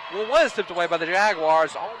away. Well, it was tipped away by the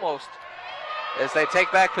Jaguars almost as they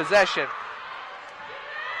take back possession.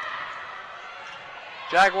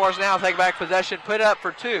 Jaguars now take back possession, put up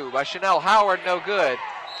for two by Chanel Howard, no good.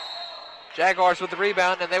 Jaguars with the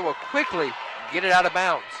rebound, and they will quickly get it out of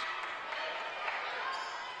bounds.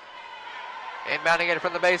 Inbounding it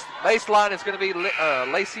from the baseline is going to be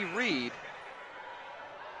Lacey Reed.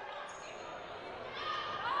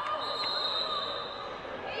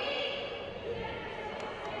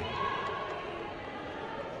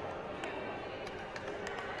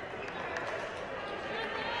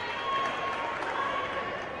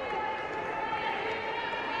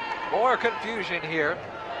 More confusion here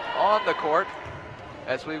on the court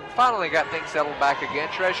as we finally got things settled back again.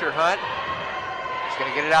 Treasure Hunt is going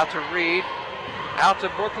to get it out to Reed. Out to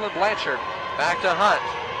Brooklyn Blanchard. Back to Hunt.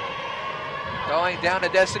 Going down to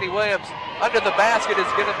Destiny Williams. Under the basket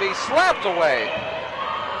is going to be slapped away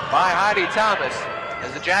by Heidi Thomas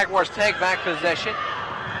as the Jaguars take back possession.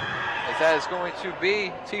 As that is going to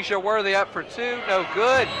be Tisha Worthy up for two. No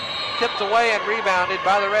good. Tipped away and rebounded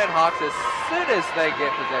by the Red Hawks as soon as they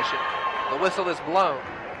get possession. The whistle is blown.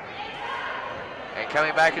 And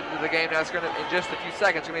coming back into the game now, it's going to, in just a few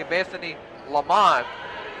seconds, going to be Bethany Lamont.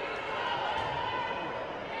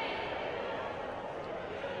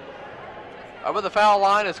 Over the foul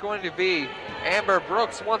line is going to be Amber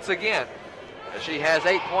Brooks once again. She has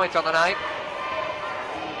 8 points on the night.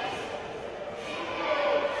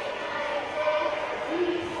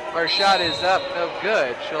 First shot is up, no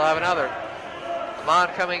good. She'll have another.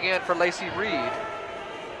 Lamont coming in for Lacey Reed.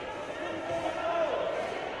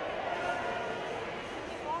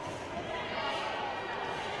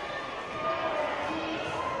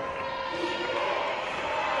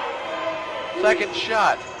 Second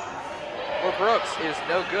shot for Brooks is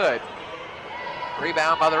no good.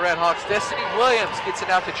 Rebound by the Red Hawks. Destiny Williams gets it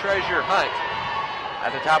out to Treasure Hunt.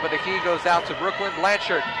 At the top of the key goes out to Brooklyn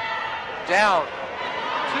Blanchard. Down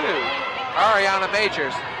to Ariana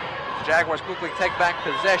Majors. The Jaguars quickly take back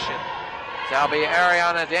possession. So that'll be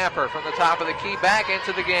Ariana Damper from the top of the key back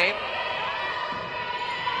into the game.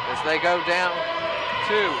 As they go down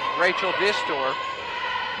to Rachel Distor.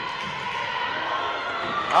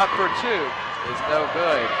 Up for two is no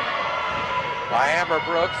good by Amber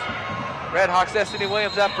Brooks. Red Hawks Destiny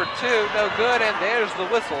Williams up for two, no good, and there's the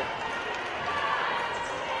whistle.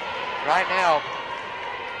 Right now,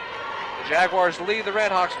 the Jaguars lead the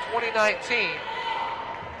Red Hawks 20-19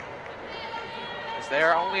 as they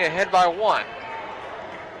are only ahead by one.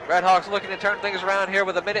 Red Hawks looking to turn things around here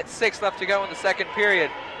with 1:06 left to go in the second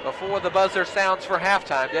period before the buzzer sounds for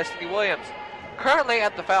halftime. Destiny Williams currently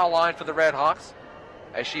at the foul line for the Red Hawks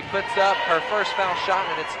as she puts up her first foul shot,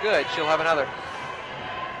 and it's good. She'll have another.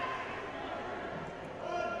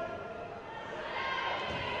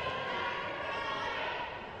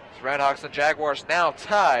 Red Hawks and Jaguars now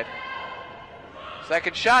tied.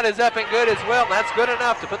 Second shot is up and good as well, and that's good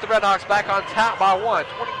enough to put the Red Hawks back on top by one,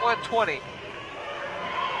 21-20.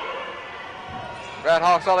 Red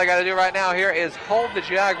Hawks, all they got to do right now here is hold the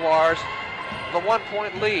Jaguars the 1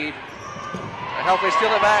 point lead and hopefully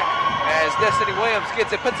steal it back as Destiny Williams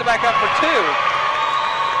gets it, puts it back up for two.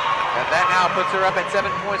 And that now puts her up at 7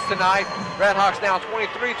 points tonight. Red Hawks now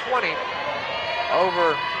 23-20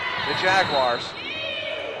 over the Jaguars.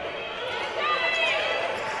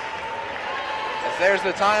 As there's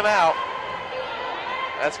the timeout.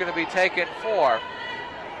 That's going to be taken for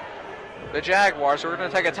the Jaguars. So we're going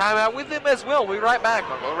to take a timeout with them as well. We'll be right back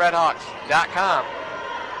on GoRedHawks.com.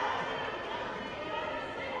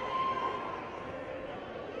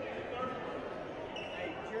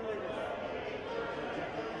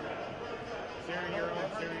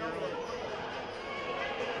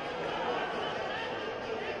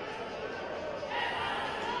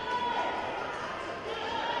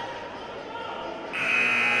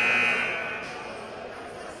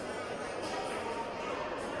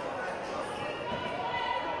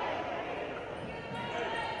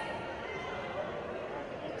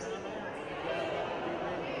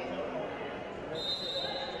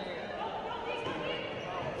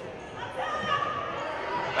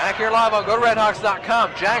 Back here live on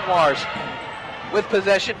GoRedHawks.com. Jaguars with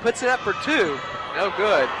possession, puts it up for two. No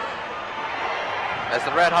good. As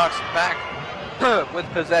the Red Hawks back with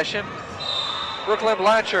possession. Brooklyn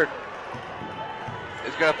Blanchard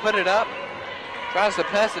is going to put it up. Tries to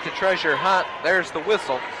pass it to Treasure Hunt. There's the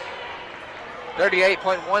whistle.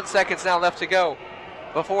 38.1 seconds now left to go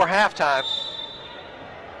before halftime.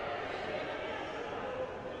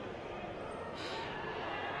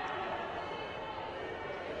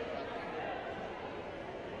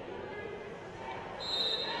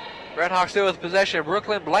 Red Hawks still with possession.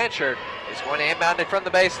 Brooklyn Blanchard is going to inbound it from the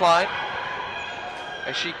baseline.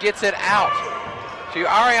 And she gets it out to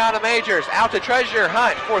Ariana Majors. Out to Treasure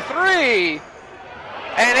Hunt for three.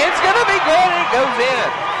 And it's going to be good. It goes in.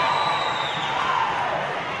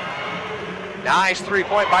 Nice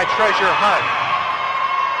three-point by Treasure Hunt.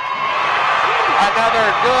 Another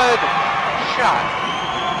good shot.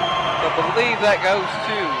 I believe that goes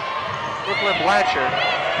to Brooklyn Blanchard.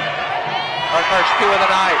 Our first two of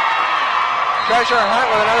the night. Treasure Hunt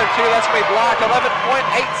with another two. That's going to be blocked. 11.8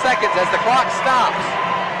 seconds as the clock stops.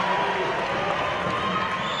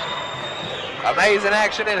 Amazing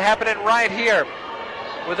action and happening right here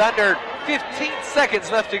with under 15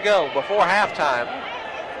 seconds left to go before halftime.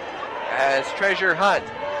 As Treasure Hunt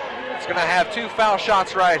is going to have two foul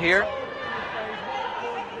shots right here.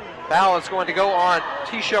 Foul is going to go on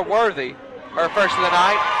Tisha Worthy, her first of the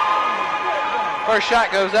night. First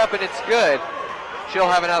shot goes up and it's good. She'll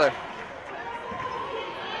have another.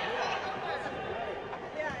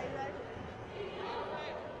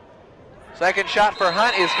 Second shot for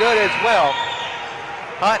Hunt is good as well.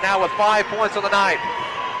 Hunt now with 5 points on the night.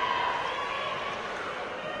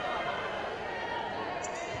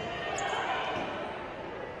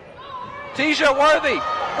 Tisha Worthy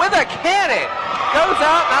with a cannon. Goes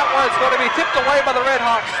out, that one's going to be tipped away by the Red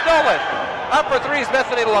Hawks. Stolen. Up for three is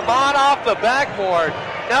Bethany Lamont off the backboard.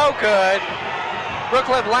 No good.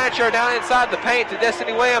 Brooklyn Blanchard down inside the paint to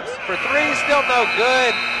Destiny Williams for three. Still no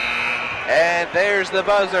good. And there's the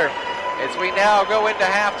buzzer. As we now go into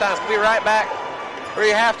halftime. We'll be right back for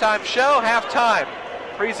your halftime show. Halftime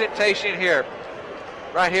presentation here.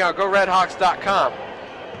 Right here on GoRedHawks.com.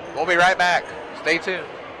 We'll be right back. Stay tuned.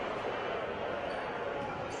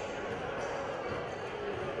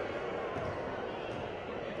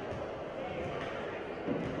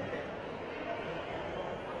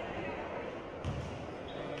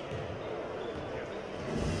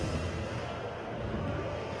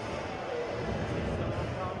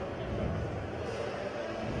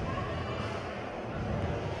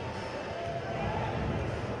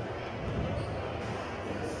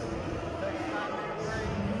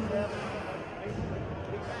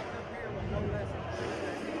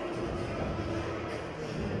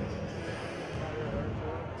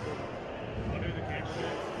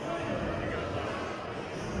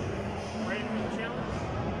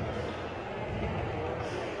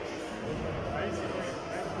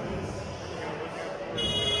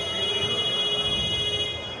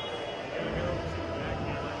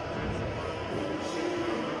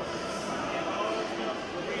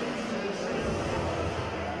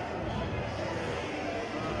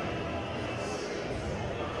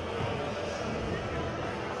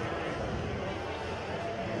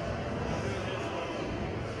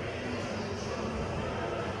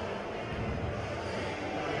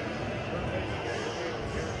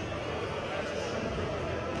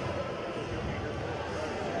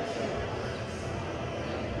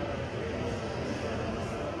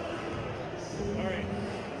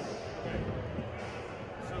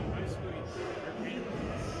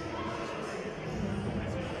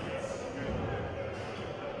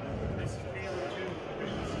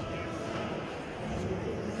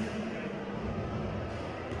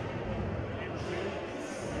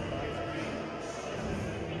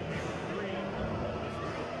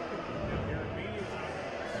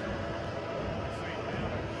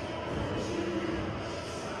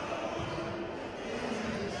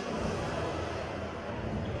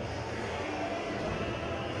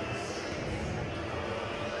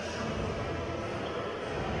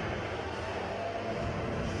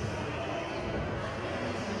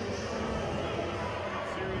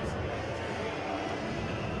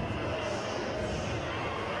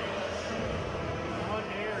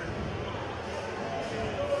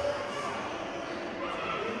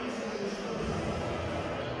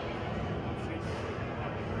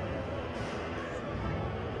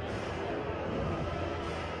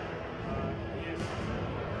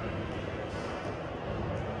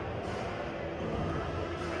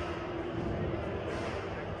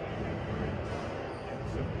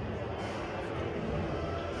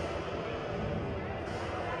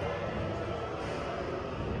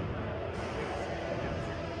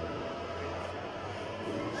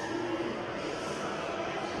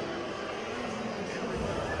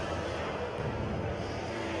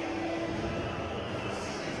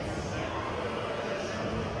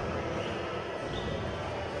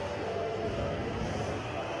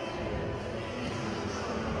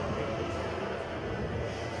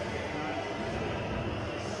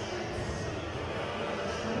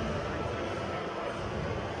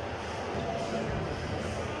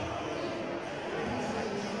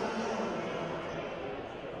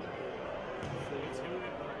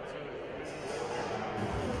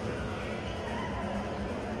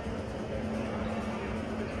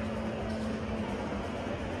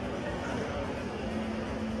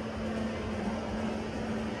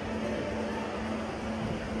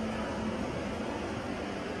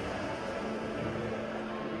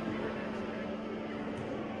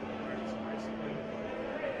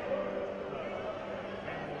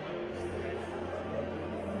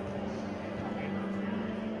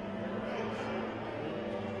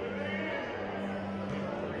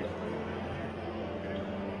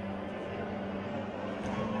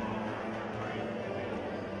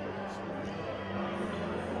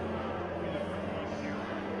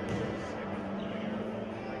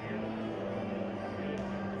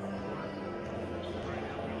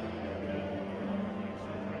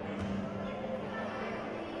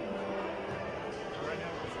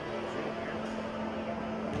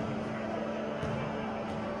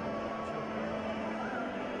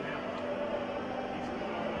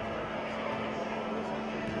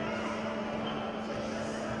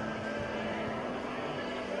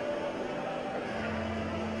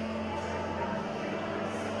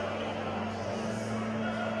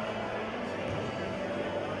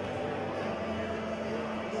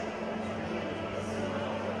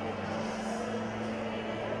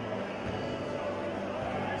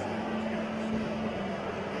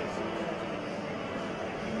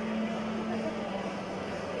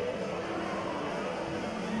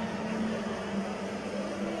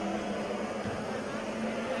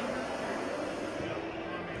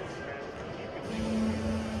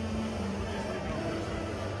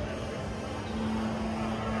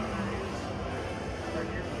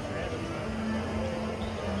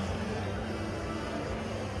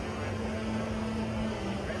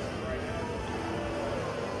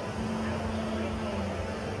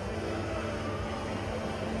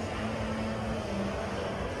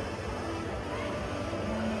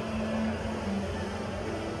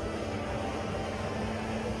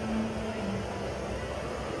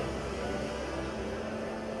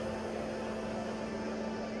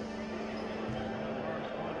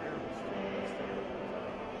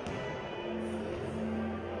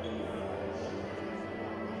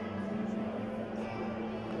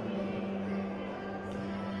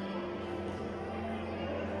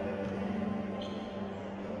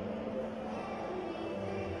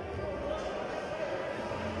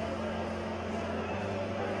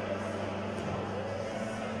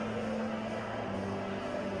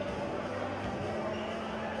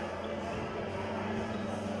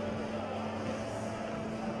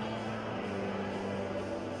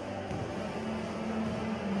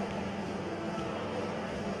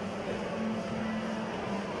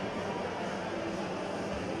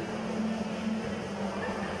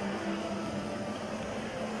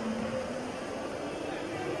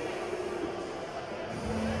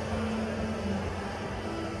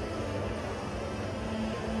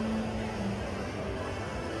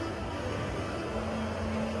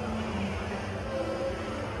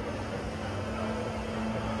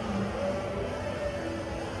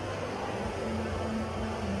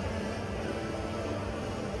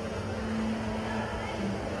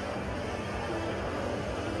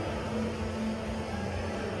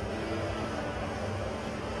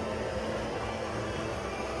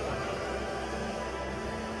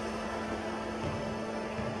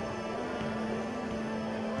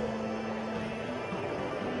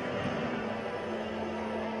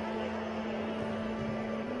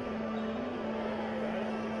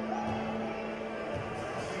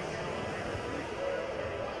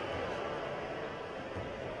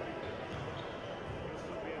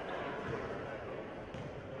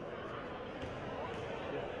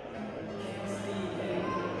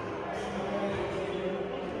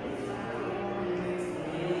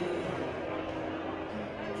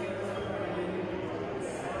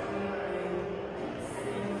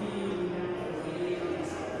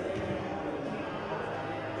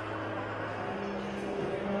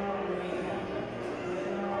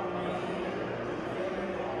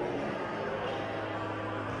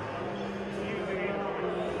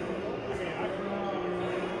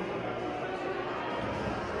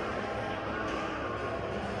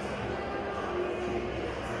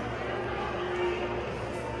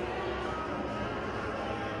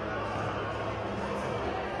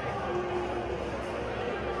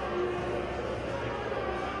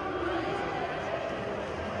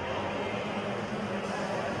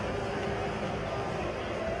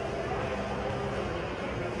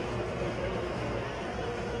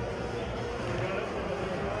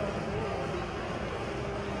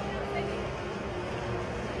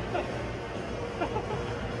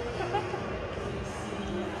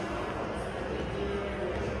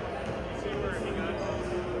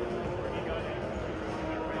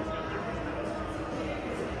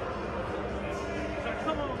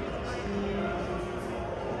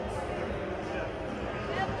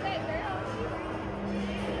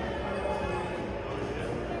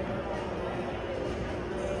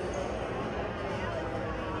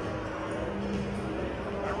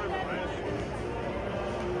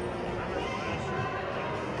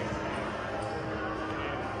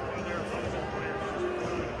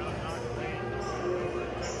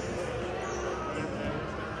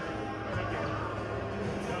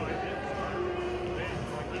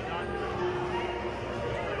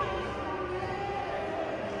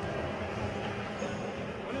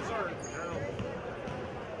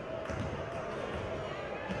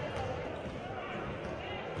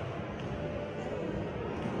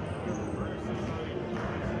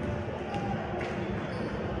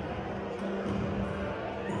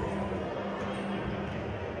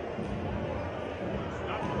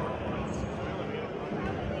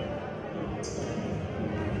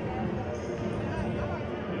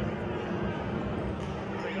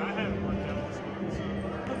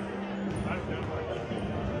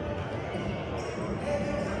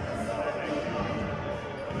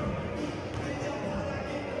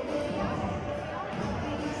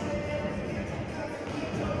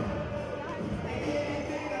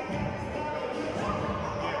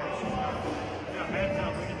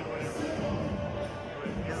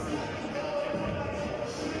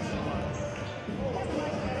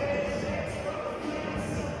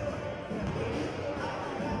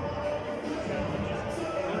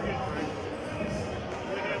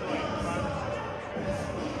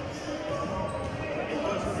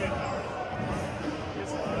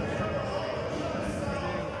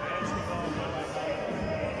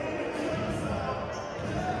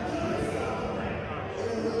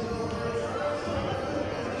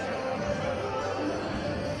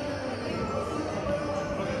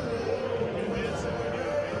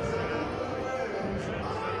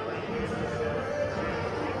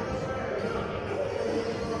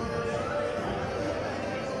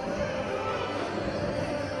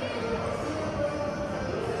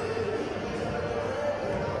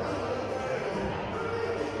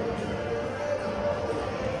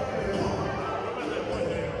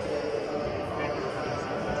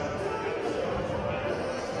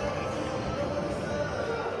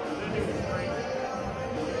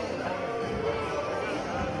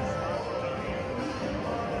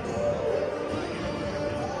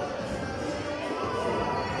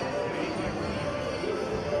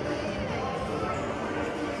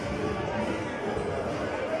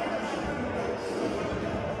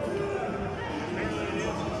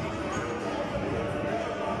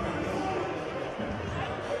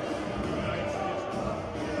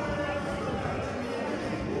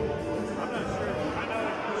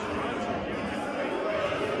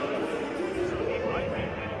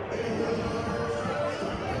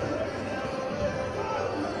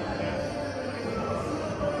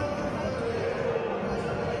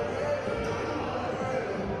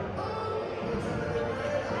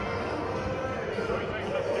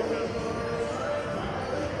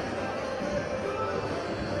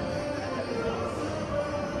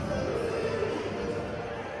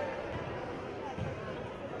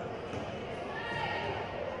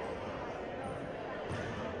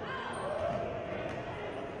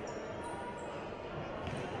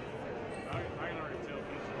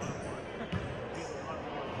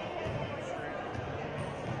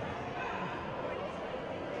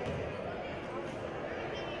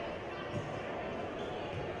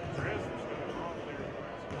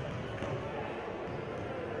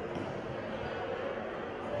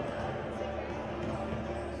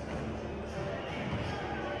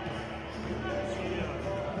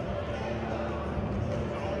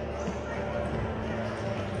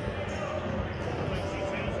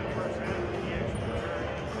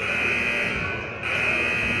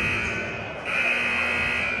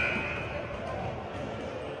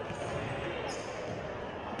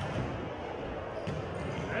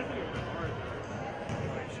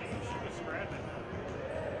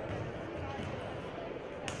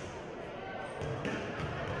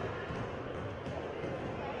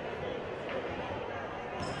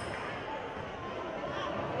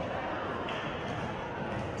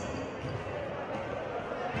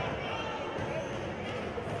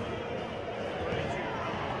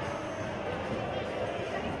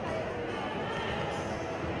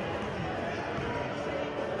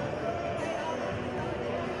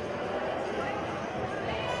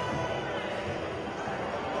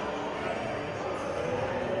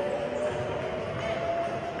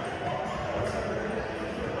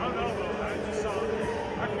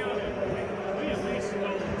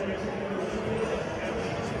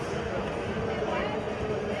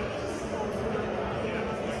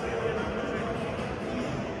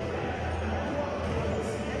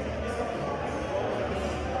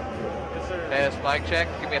 Test mic check.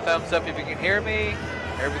 Give me a thumbs up if you can hear me.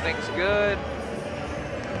 Everything's good.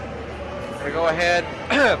 I'm going to go ahead.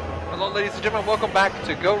 Hello, ladies and gentlemen. Welcome back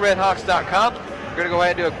to GoRedHawks.com. We're going to go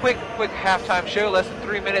ahead and do a quick halftime show. Less than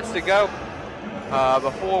 3 minutes to go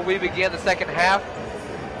before we begin the second half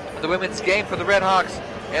of the women's game for the Redhawks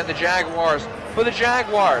and the Jaguars. For the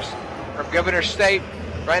Jaguars, from Governor State,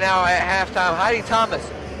 right now at halftime, Heidi Thomas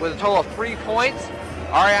with a total of 3 points.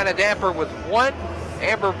 Ariana Damper with 1.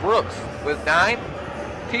 Amber Brooks with 9.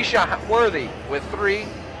 Tisha Worthy with 3.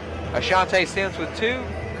 Ashante Sims with 2.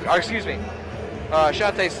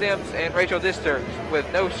 Ashante Sims and Rachel Dister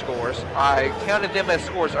with no scores. I counted them as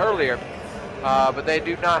scores earlier, but they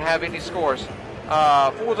do not have any scores.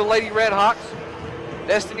 For the Lady Redhawks,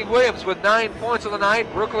 Destiny Williams with 9 points on the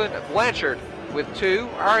night. Brooklyn Blanchard with 2.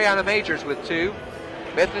 Ariana Majors with 2.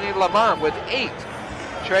 Bethany Lamont with 8.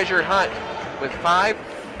 Treasure Hunt with 5.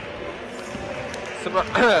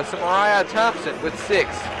 Samariah Thompson with 6.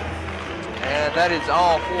 And that is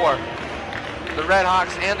all for the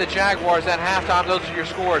Redhawks and the Jaguars at halftime. Those are your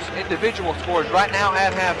scores, individual scores right now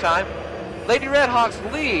at halftime. Lady Redhawks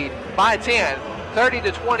lead by 10,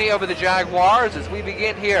 30-20 over the Jaguars as we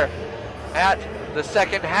begin here at the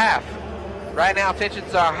second half. Right now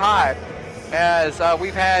tensions are high as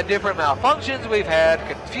we've had different malfunctions, we've had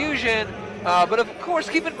confusion, but of course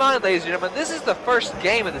keep in mind, ladies and gentlemen, this is the first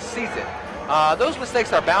game of the season. Those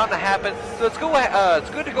mistakes are bound to happen, so it's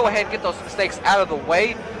good to go ahead and get those mistakes out of the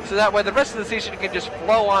way, so that way the rest of the season can just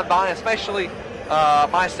flow on by, especially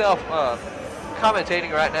myself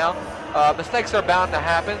commentating right now. Mistakes are bound to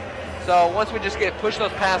happen, so once we just push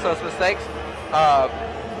those past those mistakes,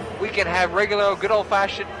 we can have regular, good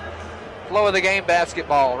old-fashioned flow of the game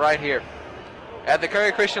basketball right here at the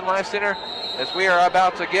Curry Christian Life Center as we are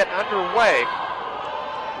about to get underway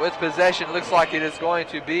with possession. Looks like it is going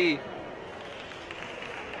to be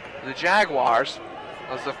the Jaguars,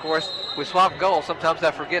 as of course we swap goals. Sometimes I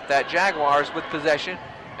forget that. Jaguars with possession,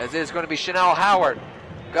 as it is going to be Chanel Howard.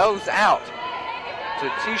 Goes out to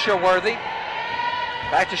Tisha Worthy.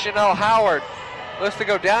 Back to Chanel Howard. Looks to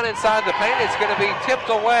go down inside the paint. It's going to be tipped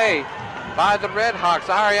away by the Redhawks.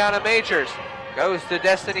 Ariana Majors goes to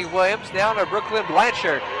Destiny Williams. Down to Brooklyn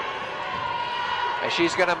Blanchard. And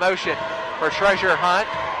she's going to motion for Treasure Hunt.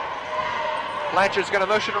 Blanchard's going to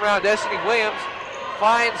motion around Destiny Williams.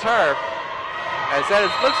 Finds her, as that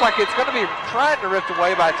looks like it's going to be trying to ripped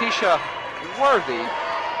away by Tisha Worthy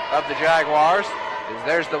of the Jaguars, as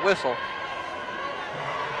there's the whistle.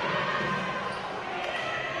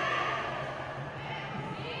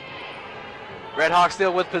 Redhawks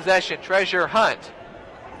still with possession. Treasure Hunt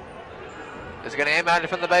is going to aim at it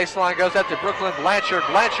from the baseline, goes out to Brooklyn Blanchard.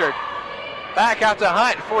 Blanchard back out to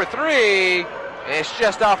Hunt for 3. And it's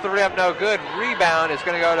just off the rim, no good. Rebound is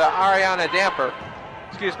going to go to Ariana Damper.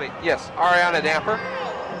 Ariana Damper.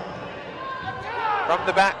 From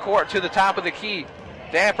the backcourt to the top of the key.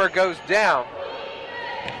 Damper goes down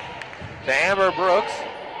to Amber Brooks.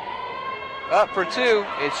 Up for 2.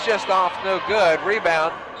 It's just off, no good.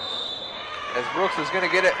 Rebound as Brooks is going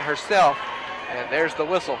to get it herself. And there's the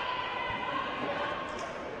whistle.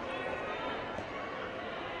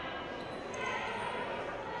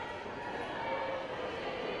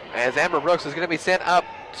 As Amber Brooks is going to be sent up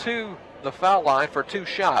to the foul line for 2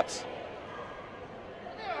 shots.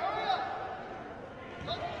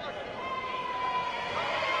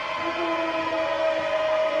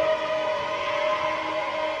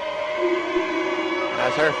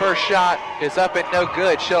 As her first shot is up and no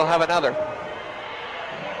good, she'll have another.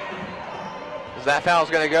 As that foul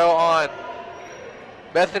is going to go on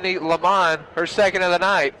Bethany Lamont, her second of the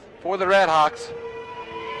night for the Redhawks.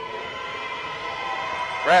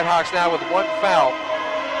 Redhawks now with 1 foul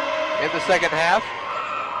in the second half.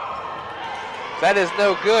 That is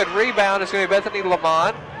no good. Rebound is going to be Bethany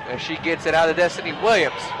Lamont as she gets it out of Destiny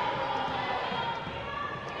Williams.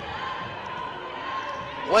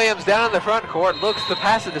 Williams down in the front court, looks to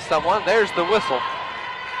pass it to someone. There's the whistle.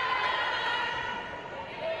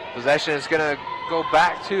 Possession is going to go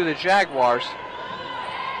back to the Jaguars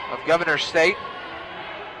of Governor State.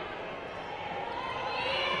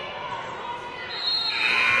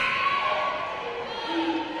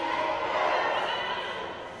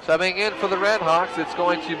 Subbing in for the Redhawks, it's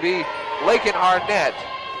going to be Laken Arnett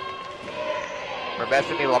for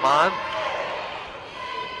Bethany Lamont.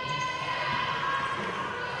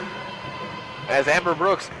 As Amber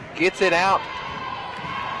Brooks gets it out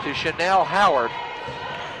to Chanel Howard.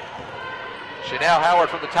 Chanel Howard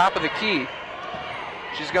from the top of the key.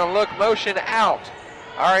 She's going to look motion out.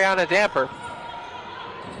 Ariana Damper.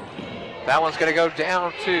 That one's going to go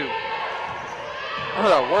down to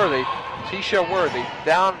Worthy. Tisha Worthy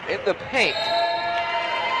down in the paint.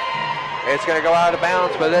 It's going to go out of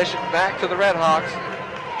bounds. Possession back to the Red Hawks.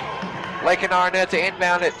 Lakin Arnett to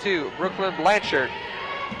inbound it to Brooklyn Blanchard.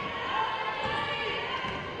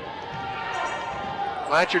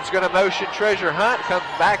 Blanchard's going to motion Treasure Hunt, comes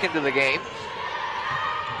back into the game.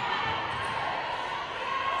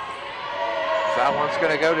 So that one's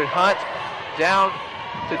going to go to Hunt, down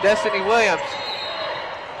to Destiny Williams.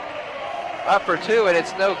 Up for two, and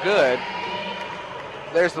it's no good.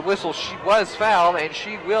 There's the whistle. She was fouled, and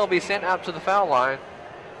she will be sent out to the foul line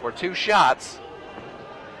for 2 shots.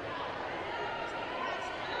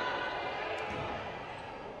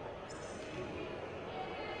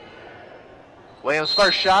 Williams'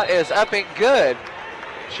 first shot is up and good.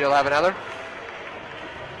 She'll have another.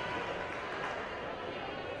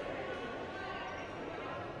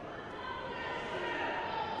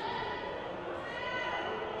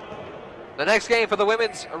 The next game for the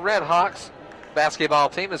women's Red Hawks basketball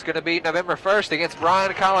team is going to be November 1st against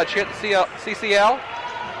Bryan College here at the CCL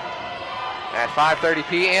at 5:30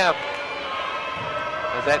 p.m.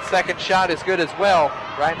 As that second shot is good as well.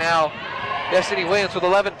 Right now, Destiny Williams with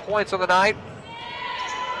 11 points on the night.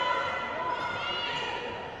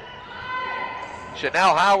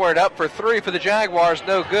 Chanel Howard up for 3 for the Jaguars,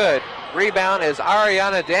 no good. Rebound is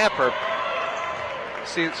Ariana Damper.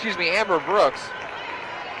 Amber Brooks.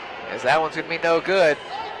 As that one's going to be no good.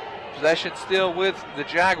 Possession still with the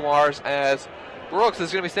Jaguars as Brooks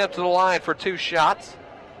is going to be sent to the line for 2 shots.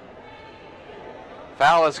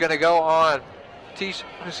 Foul is going to go on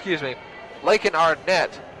Lakin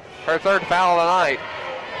Arnett. Her 3rd foul of the night.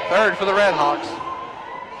 3rd for the Red Hawks.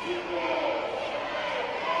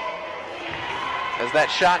 As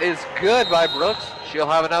that shot is good by Brooks. She'll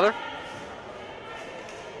have another.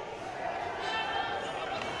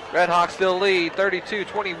 Red Hawks still lead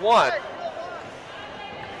 32-21.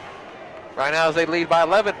 Right now as they lead by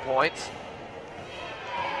 11 points.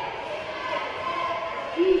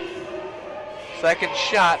 Second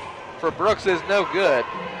shot for Brooks is no good.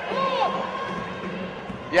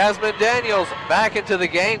 Yasmin Daniels back into the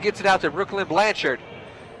game, gets it out to Brooklyn Blanchard.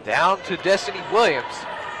 Down to Destiny Williams.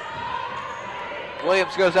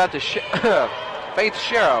 Williams goes out to Faith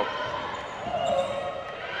Sherrow.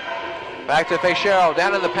 Back to Faith Sherrow,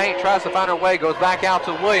 down in the paint, tries to find her way, goes back out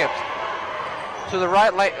to Williams. To the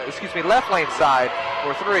left lane side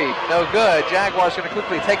for 3, no good. Jaguars going to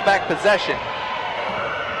quickly take back possession.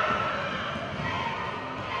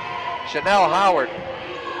 Chanel Howard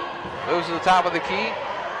moves to the top of the key.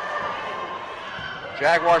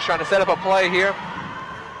 Jaguars trying to set up a play here.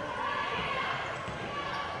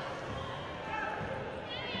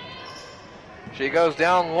 She goes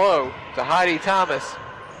down low to Heidi Thomas,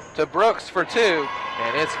 to Brooks for 2,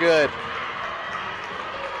 and it's good.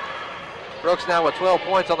 Brooks now with 12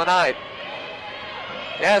 points on the night.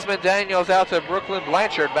 Yasmin Daniels out to Brooklyn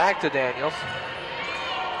Blanchard, back to Daniels.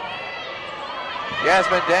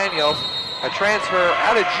 Yasmin Daniels, a transfer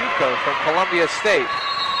out of JUCO from Columbia State.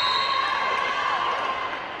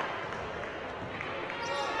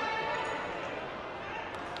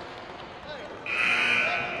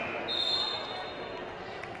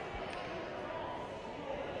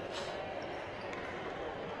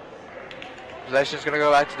 Possession's going to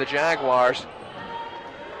go back to the Jaguars.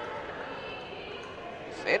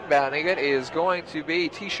 Inbounding it is going to be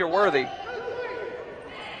Tisha Worthy.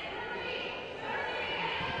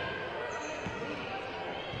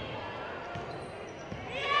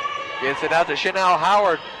 Gets it out to Chanel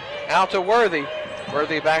Howard. Out to Worthy.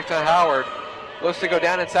 Worthy back to Howard. Looks to go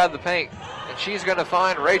down inside the paint. And she's going to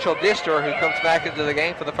find Rachel Distor, who comes back into the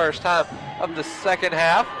game for the first time of the second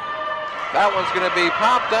half. That one's going to be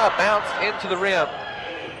popped up, bounced into the rim.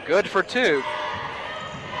 Good for 2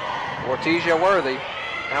 for Tisha Worthy.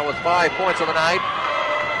 That was 5 points on the night.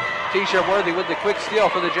 Tisha Worthy with the quick steal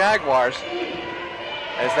for the Jaguars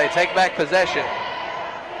as they take back possession.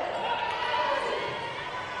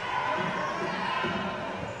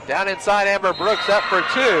 Down inside, Amber Brooks up for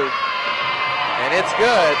 2, and it's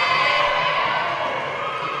good.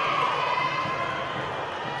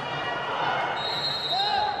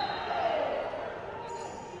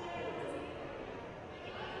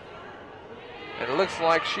 And it looks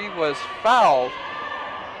like she was fouled.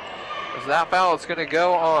 As that foul is going to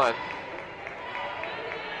go on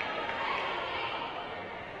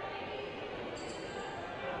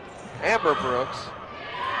Amber Brooks.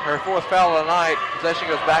 Her 4th foul of the night. Possession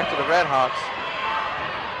goes back to the Red Hawks.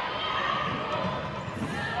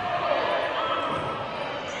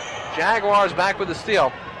 Jaguars back with the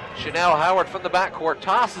steal. Chanel Howard from the backcourt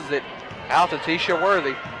tosses it out to Tisha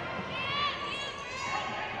Worthy.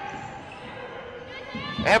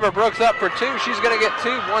 Amber Brooks up for 2. She's going to get 2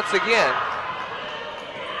 once again.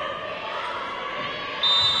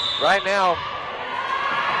 Right now,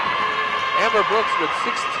 Amber Brooks with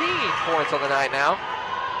 16 points on the night now.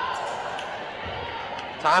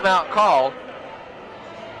 Timeout called.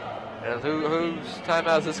 And whose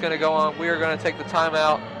timeout is this going to go on? We are going to take the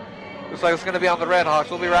timeout. Looks like it's going to be on the Redhawks.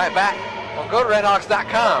 We'll be right back on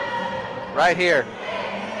GoToRedHawks.com right here.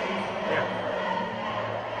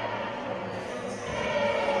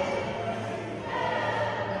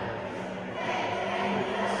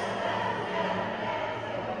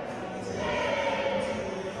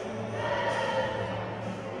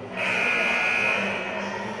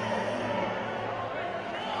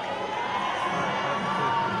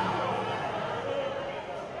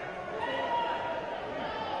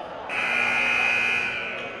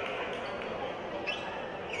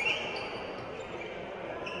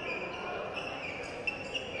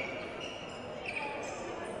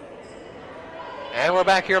 And we're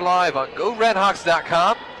back here live on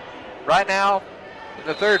GoRedHawks.com. Right now, in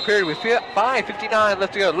the third period, with 5:59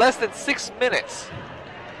 left to go. Less than 6 minutes.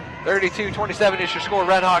 32-27 is your score.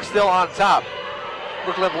 Redhawks still on top.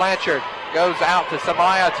 Brooklyn Blanchard goes out to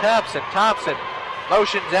Samaya Thompson. Thompson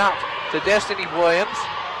motions out to Destiny Williams.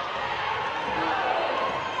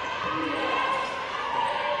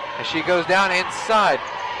 And she goes down inside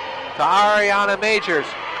to Ariana Majors.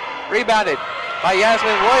 Rebounded by Yasmin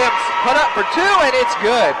Williams, put up for two, and it's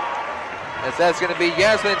good. As that's going to be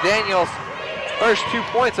Yasmin Daniels' first 2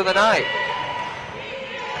 points of the night.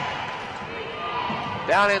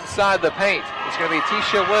 Down inside the paint, it's going to be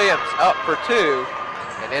Tisha Williams up for two,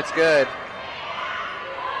 and it's good.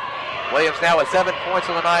 Williams now with 7 points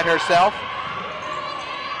on the night herself.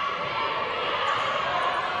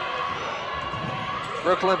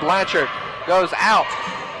 Brooklyn Blanchard goes out,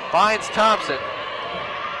 finds Thompson.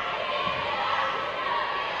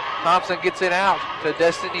 Thompson gets it out to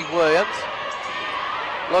Destiny Williams.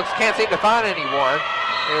 Looks, can't seem to find anyone.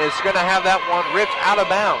 And is going to have that one ripped out of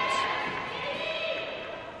bounds.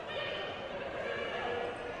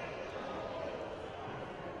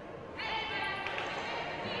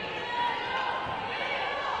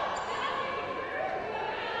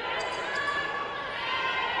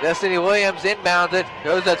 Destiny Williams inbounds it,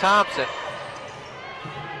 goes to Thompson.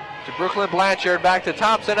 To Brooklyn Blanchard, back to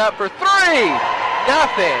Thompson, up for three!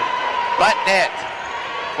 Nothing but net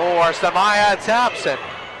for Samaya Thompson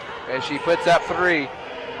as she puts up three.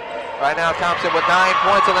 Right now Thompson with 9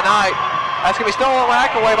 points on the night. That's going to be stolen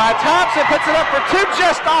back away by Thompson, puts it up for two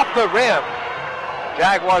just off the rim.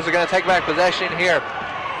 Jaguars are going to take back possession here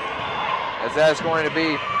as that's going to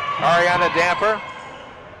be Ariana Damper.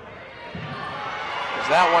 As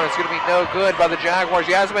that one is going to be no good by the Jaguars.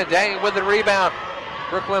 Yasmin Daniel with the rebound.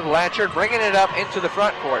 Brooklyn Blanchard bringing it up into the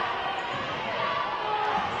front court.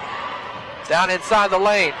 Down inside the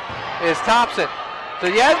lane is Thompson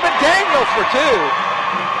to Yasmin Daniels for two.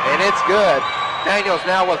 And it's good. Daniels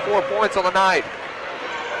now with 4 points on the night.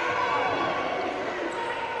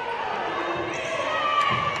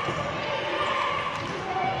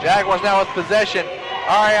 Jaguars now with possession.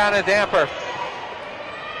 Ariana Damper.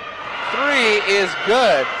 Three is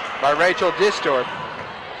good by Rachel Distor,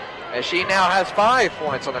 as she now has 5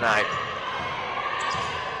 points on the night.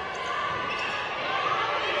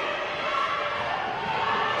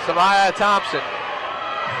 Samaya Thompson,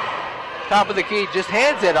 top of the key, just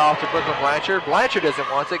hands it off to Brooklyn Blanchard. Blanchard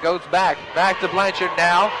doesn't want it, goes back to Blanchard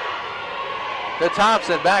now. To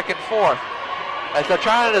Thompson, back and forth. As they're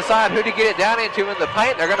trying to decide who to get it down into in the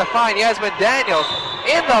paint, they're going to find Yasmin Daniels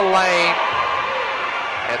in the lane.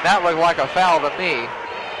 And that looked like a foul to me.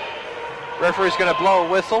 Referee's going to blow a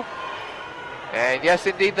whistle. And yes,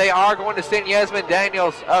 indeed, they are going to send Yasmin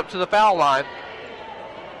Daniels up to the foul line.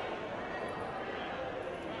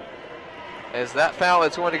 As that foul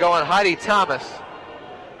is going to go on Heidi Thomas.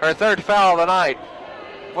 Her third foul of the night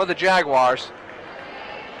for the Jaguars.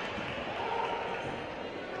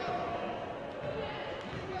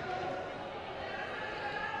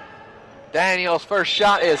 Daniels' first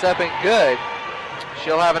shot is up and good.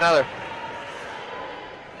 She'll have another.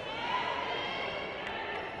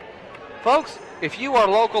 Folks, if you are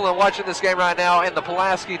local and watching this game right now in the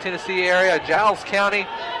Pulaski, Tennessee area, Giles County,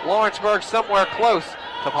 Lawrenceburg, somewhere close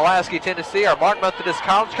to Pulaski, Tennessee, or Martin Methodist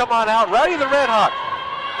College, come on out. Rowdy the Red Hawk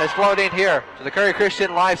has flown in here to the Curry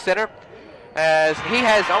Christian Life Center, as he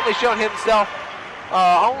has only shown himself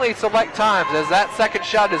only select times, as that second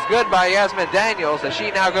shot is good by Yasmin Daniels, as she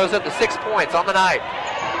now goes up to 6 points on the night.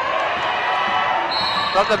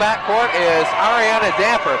 From the backcourt is Ariana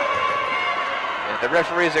Damper. And the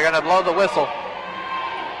referees are going to blow the whistle.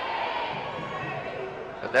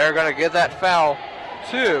 And they're going to give that foul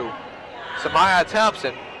to Samaya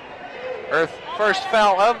Thompson. Her first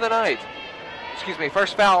foul of the night.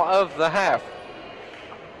 first foul of the half.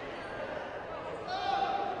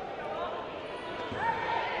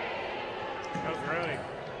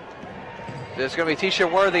 This is going to be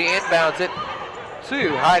Tisha Worthy inbounds it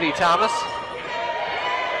to Heidi Thomas.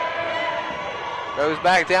 Goes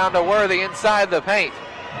back down to Worthy inside the paint.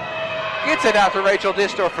 Gets it out to Rachel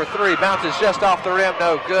Distor for three. Bounces just off the rim,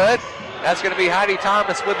 no good. That's going to be Heidi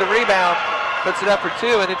Thomas with the rebound. Puts it up for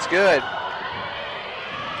two, and it's good.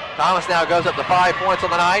 Thomas now goes up to 5 points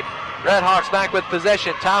on the night. Red Hawks back with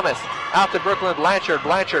possession. Thomas out to Brooklyn Blanchard.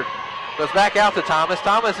 Blanchard goes back out to Thomas.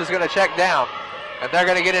 Thomas is going to check down. And they're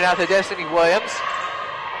going to get it out to Destiny Williams.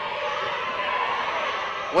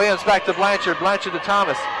 Williams back to Blanchard. Blanchard to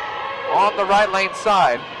Thomas. On the right lane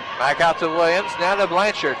side. Back out to Williams. Now to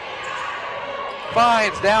Blanchard.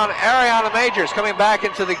 Finds down Ariana Majors coming back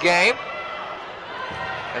into the game.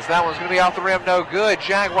 As that one's going to be off the rim, no good.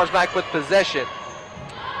 Jaguars back with possession.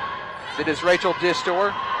 It is Rachel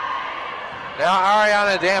Distor. Now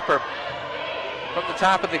Ariana Damper from the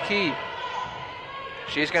top of the key.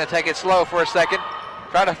 She's going to take it slow for a second.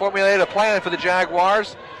 Try to formulate a plan for the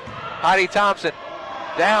Jaguars. Heidi Thompson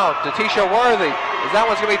down to Tisha Worthy. As that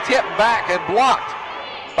one's going to be tipped back and blocked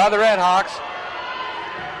by the Red Hawks.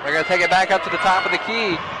 They're going to take it back up to the top of the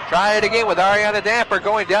key. Try it again with Ariana Damper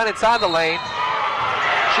going down inside the lane.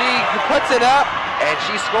 She puts it up and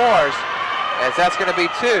she scores. As that's going to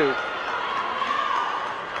be two.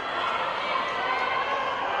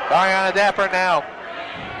 Ariana Damper now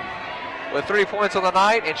with 3 points on the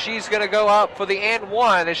night, and she's going to go up for the and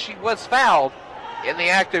one as she was fouled in the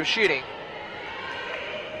act of shooting.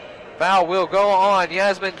 Foul will go on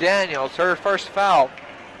Yasmin Daniels, her first foul.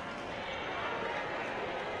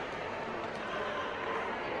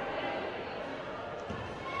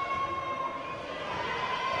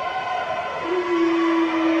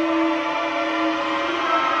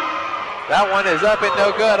 That one is up and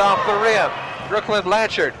no good off the rim. Brooklyn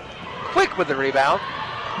Blanchard quick with the rebound.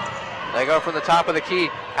 They go from the top of the key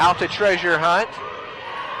out to Treasure Hunt.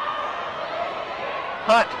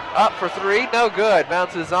 Hunt up for three, no good.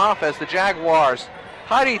 Bounces off as the Jaguars.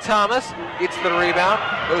 Heidi Thomas gets the rebound.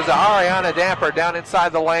 Goes to Ariana Damper down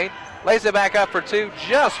inside the lane. Lays it back up for two,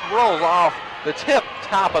 just rolls off the tip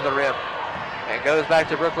top of the rim. And goes back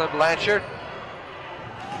to Brooklyn Blanchard.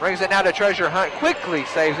 Brings it now to Treasure Hunt, quickly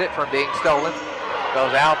saves it from being stolen.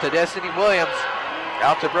 Goes out to Destiny Williams.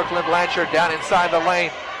 Out to Brooklyn Blanchard down inside the lane.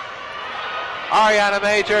 Ariana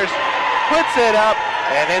Majors puts it up,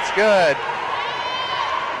 and it's good.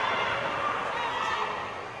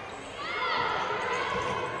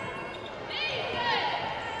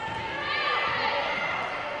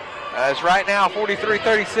 As right now,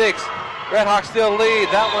 43-36. Red Hawks still lead.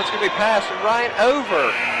 That one's going to be passed right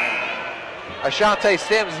over Ashante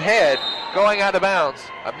Sims' head, going out of bounds.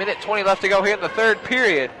 1:20 left to go here in the third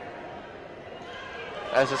period.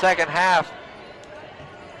 As the second half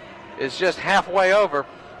is just halfway over.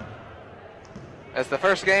 As the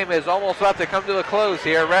first game is almost about to come to a close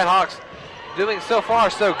here. Red Hawks doing so far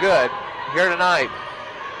so good here tonight.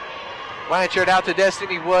 Blanchard out to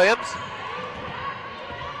Destiny Williams.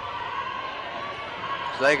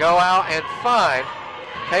 So they go out and find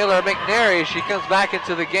Taylor McNary. She comes back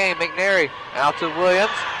into the game. McNary out to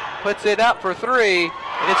Williams. Puts it up for three.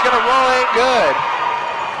 And it's going to roll in good.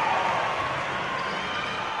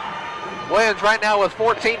 Williams right now with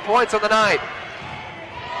 14 points on the night.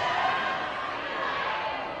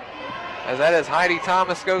 As that is Heidi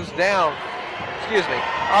Thomas goes down.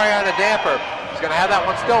 Ariana Damper is going to have that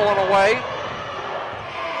one stolen away.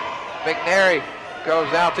 McNary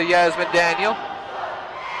goes out to Yasmin Daniel.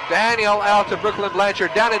 Daniel out to Brooklyn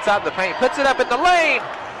Blanchard down inside the paint. Puts it up in the lane.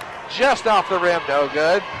 Just off the rim, no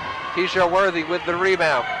good. Tisha Worthy with the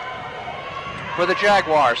rebound for the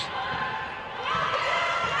Jaguars.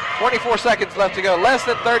 24 seconds left to go, less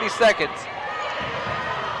than 30 seconds.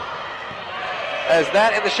 As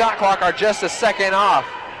that and the shot clock are just a second off.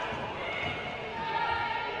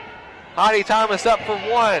 Heidi Thomas up for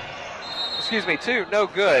two, no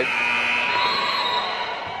good.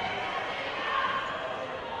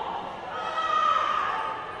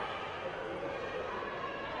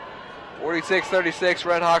 (46-36),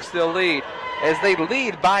 Red Hawks still lead as they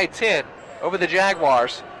lead by 10 over the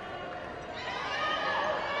Jaguars.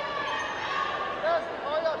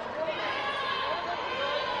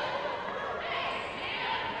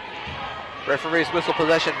 Referee's whistle,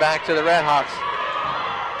 possession back to the Red Hawks.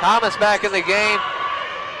 Thomas back in the game.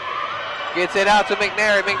 Gets it out to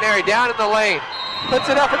McNary. McNary down in the lane. Puts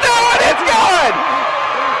it up for no, and it's good!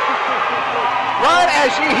 Right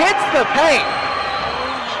as she hits the paint.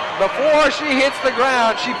 Before she hits the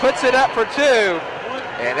ground, she puts it up for two,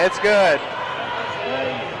 and it's good.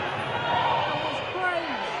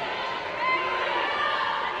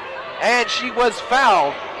 And she was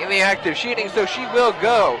fouled in the active shooting, so she will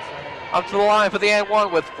go up to the line for the and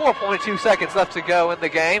one with 4.2 seconds left to go in the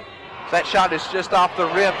game. So that shot is just off the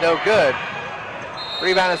rim, no good.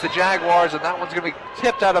 Rebound is the Jaguars, and that one's going to be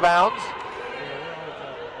tipped out of bounds.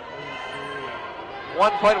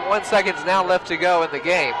 1.1 seconds now left to go in the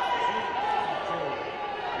game.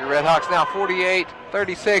 Your Red Hawks now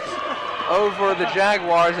 48-36 over the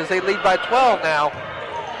Jaguars as they lead by 12 now.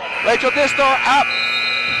 Rachel Distor up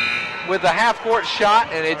with a half-court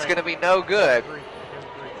shot, and it's going to be no good.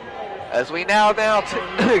 As we now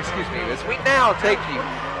as we now take you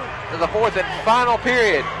to the fourth and final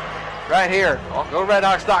period right here on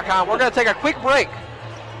GoRedHawks.com. We're going to take a quick break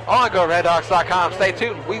on GoRedHawks.com. Stay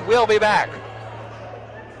tuned. We will be back.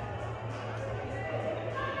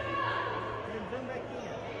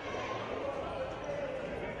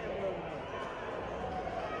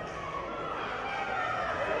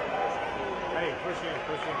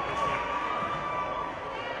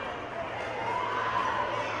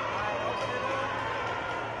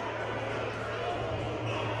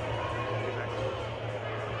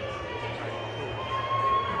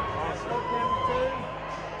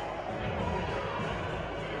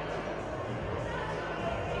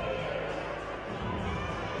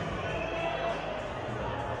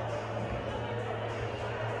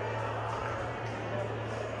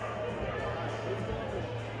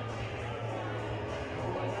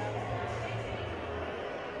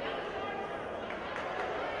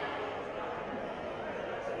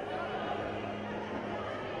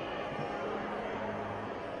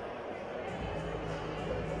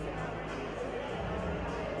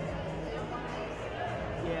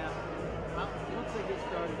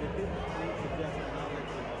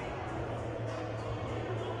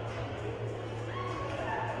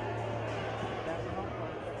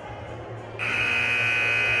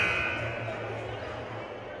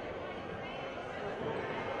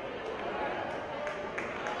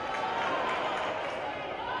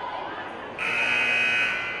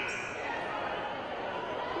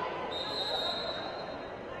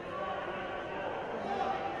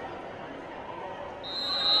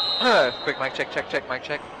 Quick mic check, mic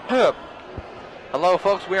check. Hello,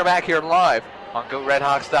 folks. We are back here live on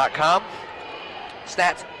GoRedHawks.com.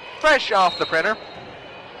 Stats fresh off the printer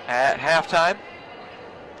at halftime.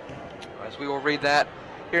 As we will read that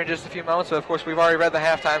here in just a few moments. So, of course, we've already read the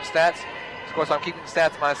halftime stats. Of course, I'm keeping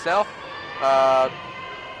stats myself.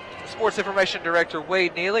 Sports Information Director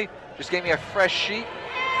Wade Neely just gave me a fresh sheet.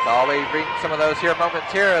 So I'll be reading some of those here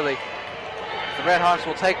momentarily. The Red Hawks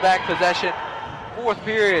will take back possession. Fourth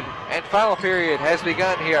period and final period has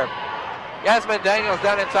begun here. Yasmin Daniels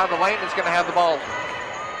down inside the lane is going to have the ball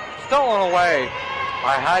stolen away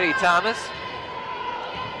by Heidi Thomas.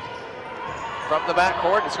 From the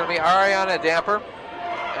backcourt, it's going to be Ariana Damper.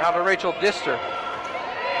 Now to Rachel Dister.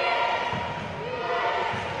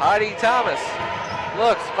 Heidi Thomas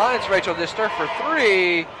looks, finds Rachel Dister for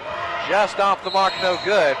three. Just off the mark, no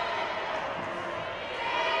good.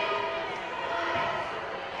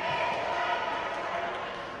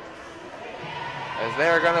 As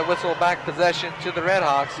they're going to whistle back possession to the Red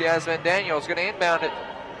Hawks. Yasmin Daniels going to inbound it.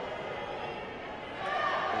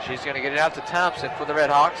 And she's going to get it out to Thompson for the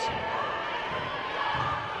Red Hawks.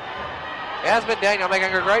 Yasmin Daniel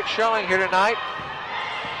making a great showing here tonight.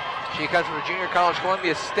 She comes from Junior College,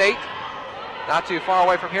 Columbia State. Not too far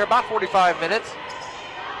away from here, about 45 minutes.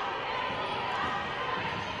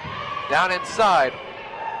 Down inside,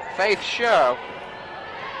 Faith Show.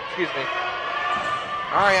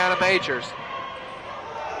 Ariana Majors.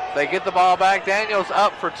 They get the ball back. Daniels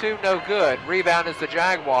up for two, no good. Rebound is the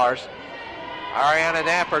Jaguars. Ariana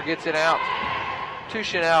Damper gets it out to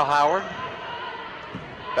Chanel Howard.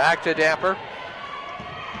 Back to Damper.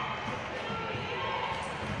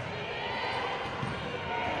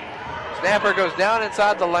 Damper goes down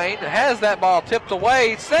inside the lane, has that ball tipped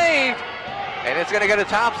away, saved, and it's going to go to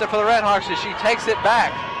Thompson for the Red Hawks as she takes it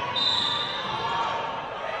back.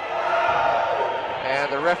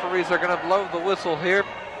 And the referees are going to blow the whistle here.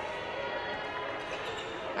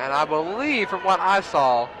 And I believe from what I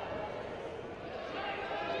saw,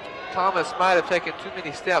 Thomas might have taken too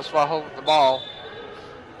many steps while holding the ball.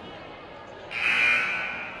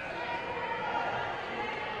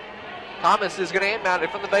 Thomas is going to inbound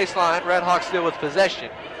it from the baseline. Red Hawks still with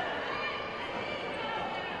possession.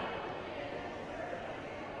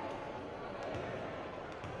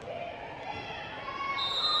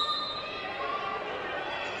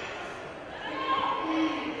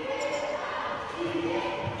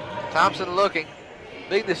 Thompson looking.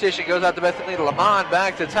 Big decision goes out to Bethany Lamont.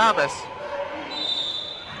 Back to Thomas.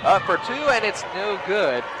 Up for two, and it's no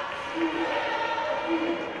good.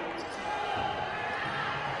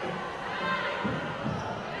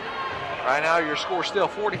 Right now, your score still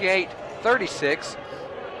 48-36.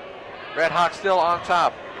 Red Hawks still on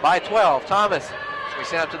top by 12. Thomas, we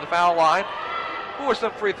send up to the foul line for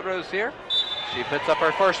some free throws here. She puts up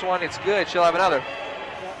her first one. It's good. She'll have another.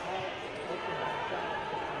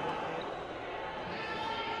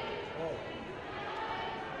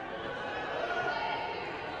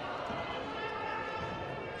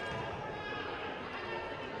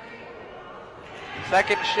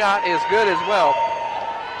 Second shot is good as well.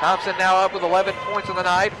 Thompson now up with 11 points on the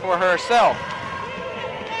night for herself.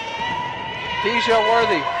 Tisha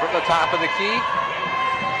Worthy from the top of the key.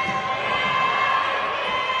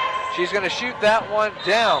 She's going to shoot that one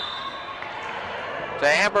down to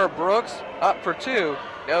Amber Brooks. Up for two.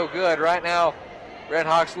 No good. Right now, Red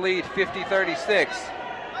Hawks lead 50-36.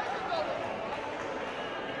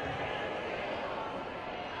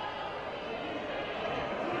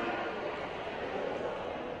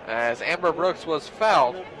 As Amber Brooks was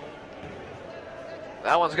fouled.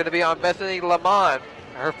 That one's going to be on Bethany Lamont,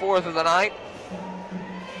 her fourth of the night.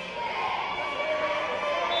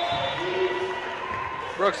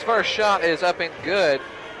 Brooks' first shot is up and good.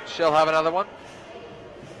 She'll have another one.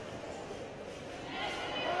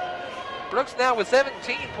 Brooks now with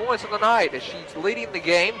 17 points on the night as she's leading the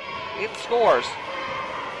game in scores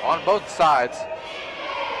on both sides.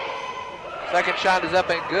 Second shot is up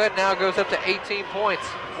and good. Now goes up to 18 points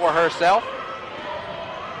for herself.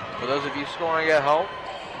 For those of you scoring at home.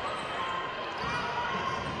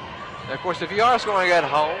 And of course, if you are scoring at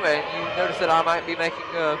home and you notice that I might be making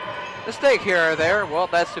a mistake here or there, well,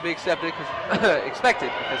 that's to be expected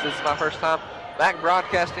because this is my first time back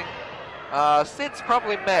broadcasting since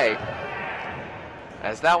probably May.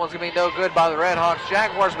 As that one's going to be no good by the Red Hawks.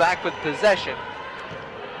 Jaguars back with possession.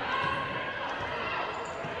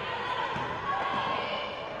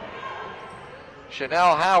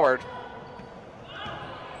 Chanel Howard.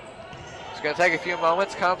 It's going to take a few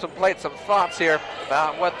moments, contemplate some thoughts here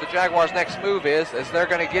about what the Jaguars' next move is as they're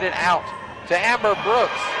going to get it out to Amber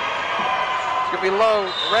Brooks. It's going to be low.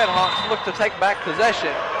 Red Hawks look to take back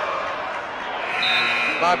possession.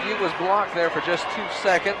 My view was blocked there for just 2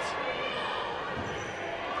 seconds.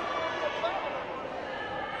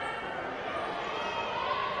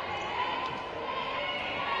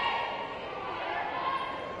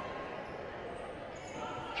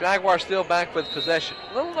 Jaguars still back with possession.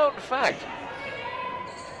 Little known fact.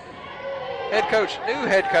 New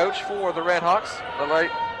head coach for the Red Hawks, the Red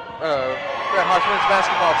Hawks men's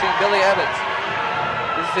basketball team, Billy Evans.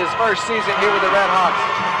 This is his first season here with the Red Hawks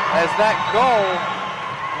as that goal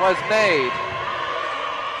was made.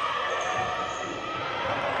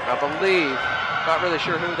 I believe, not really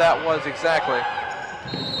sure who that was exactly.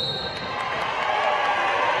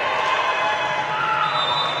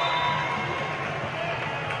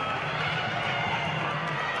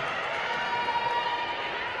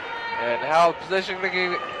 And now possession going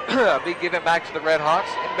to be given back to the Red Hawks.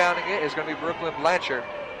 Inbounding it is going to be Brooklyn Blanchard.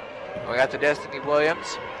 We got to Destiny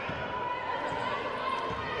Williams.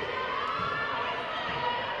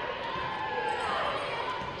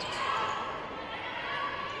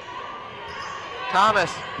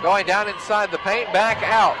 Thomas going down inside the paint, back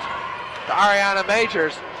out to Ariana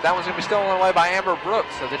Majors. That one's going to be stolen away by Amber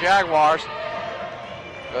Brooks of the Jaguars.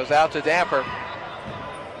 Goes out to Damper.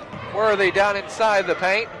 Worthy down inside the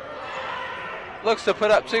paint. Looks to put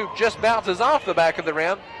up two, just bounces off the back of the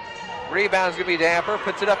rim. Rebound's going to be Damper,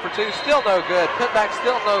 puts it up for two, still no good. Put back,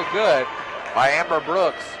 still no good by Amber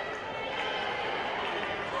Brooks.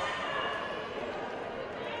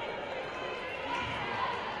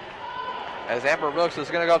 As Amber Brooks is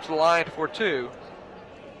going to go up to the line for two.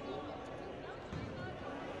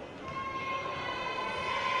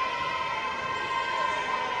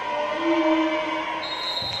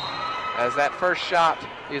 As that first shot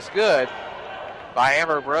is good by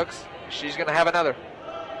Amber Brooks. She's going to have another.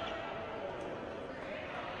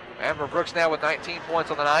 Amber Brooks now with 19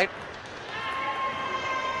 points on the night.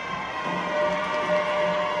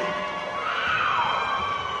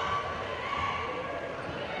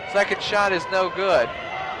 Second shot is no good.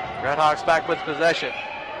 Red Hawks back with possession.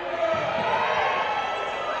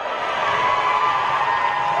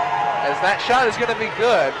 As that shot is going to be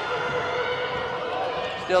good.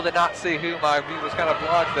 Still did not see who. My view was kind of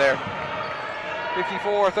blocked there.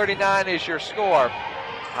 54-39 is your score.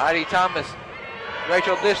 Heidi Thomas.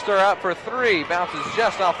 Rachel Dister up for three. Bounces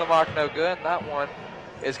just off the mark, no good. That one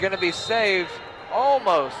is going to be saved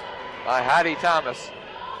almost by Heidi Thomas.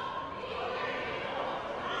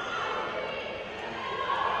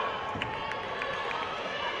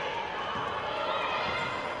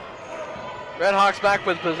 Redhawks back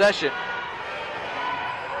with possession.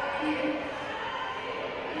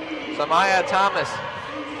 Samaya Thomas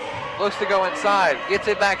looks to go inside. Gets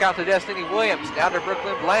it back out to Destiny Williams. Down to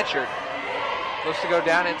Brooklyn Blanchard. Looks to go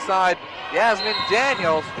down inside. Yasmin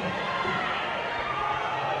Daniels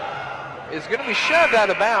is going to be shoved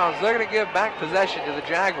out of bounds. They're going to give back possession to the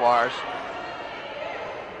Jaguars.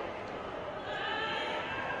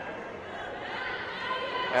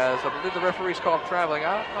 As I believe the referee's called traveling.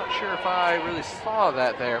 I'm not sure if I really saw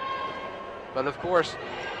that there. But of course,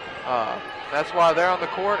 that's why they're on the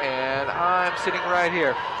court and I'm sitting right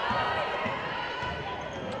here.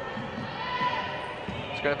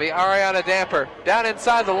 It's going to be Ariana Damper down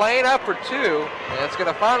inside the lane, up for two, and it's going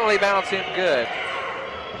to finally bounce in good.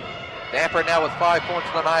 Damper now with 5 points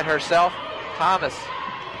on the night herself. Thomas,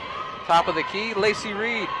 top of the key. Lacey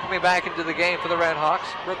Reed coming back into the game for the Redhawks.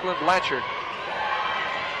 Brooklyn Blanchard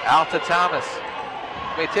out to Thomas.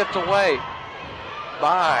 Be tipped away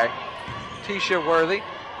by Tisha Worthy.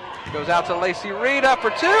 Goes out to Lacey Reed, up for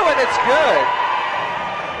two, and it's good.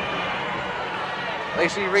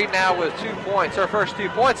 Lacey Reed now with 2 points, her first 2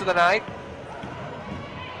 points of the night.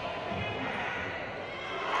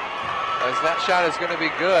 As that shot is going to be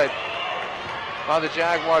good by the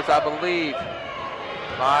Jaguars, I believe,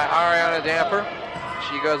 by Ariana Damper.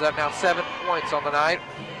 She goes up now 7 points on the night.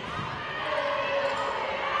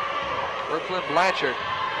 Brooklyn Blanchard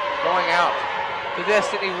going out to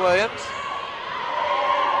Destiny Williams.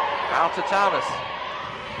 Out to Thomas.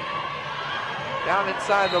 Down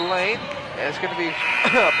inside the lane. And it's going to be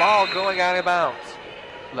a ball going out of bounds.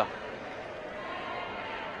 Look.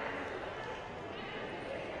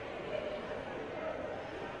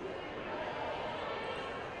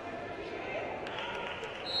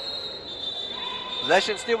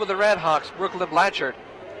 Possession still with the Redhawks. Brooklyn Blanchard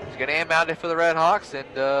is going to inbound it for the Redhawks,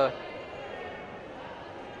 and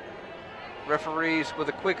referees with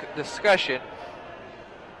a quick discussion.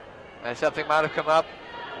 And something might have come up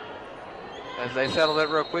as they settled it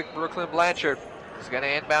real quick. Brooklyn Blanchard is going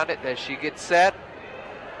to inbound it as she gets set.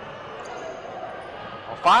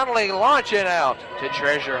 Will finally launch it out to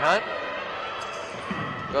Treasure Hunt.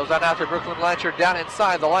 Goes on after Brooklyn Blanchard down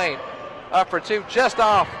inside the lane. Up for two, just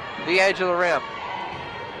off the edge of the rim.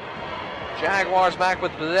 Jaguars back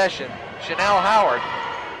with possession. Chanel Howard,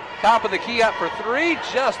 top of the key, up for three,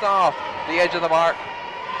 just off the edge of the mark.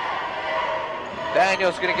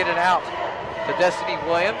 Daniels going to get it out to Destiny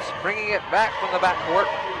Williams, bringing it back from the backcourt.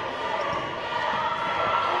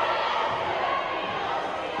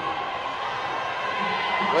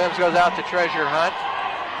 Williams goes out to Treasure Hunt.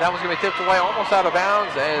 That one's going to be tipped away almost out of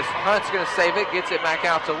bounds as Hunt's going to save it, gets it back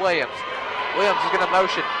out to Williams. Williams is going to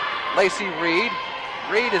motion Lacey Reed.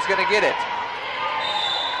 Reed is going to get it.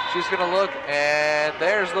 She's going to look, and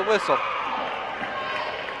there's the whistle.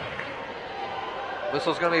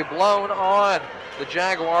 Whistle's going to be blown on the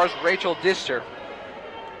Jaguars, Rachel Dister.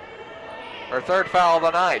 Her third foul of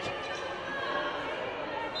the night.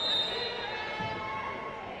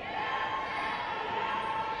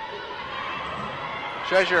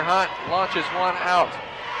 Treasure Hunt launches one out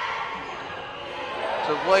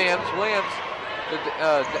to Williams. Williams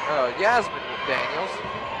to Yasmin Daniels.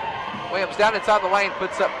 Williams down inside the lane,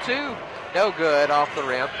 puts up two. No good, off the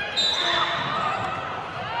rim.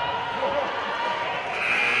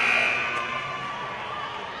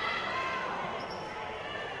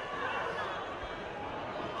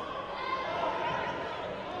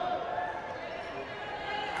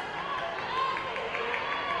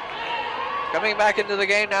 Coming back into the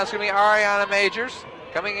game now, it's going to be Ariana Majors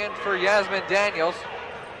coming in for Yasmin Daniels.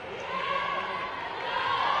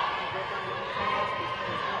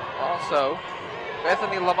 Also,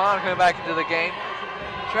 Bethany Lamont coming back into the game.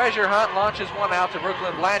 Treasure Hunt launches one out to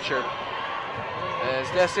Brooklyn Blanchard. As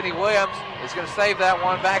Destiny Williams is going to save that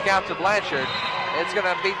one back out to Blanchard. It's going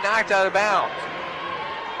to be knocked out of bounds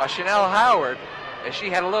by Chanel Howard, as she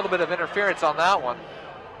had a little bit of interference on that one.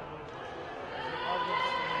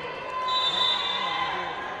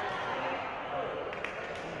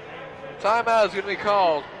 Timeout is going to be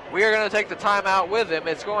called. We are going to take the timeout with them.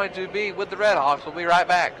 It's going to be with the Redhawks. We'll be right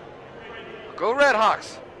back. Go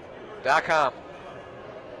Redhawks.com.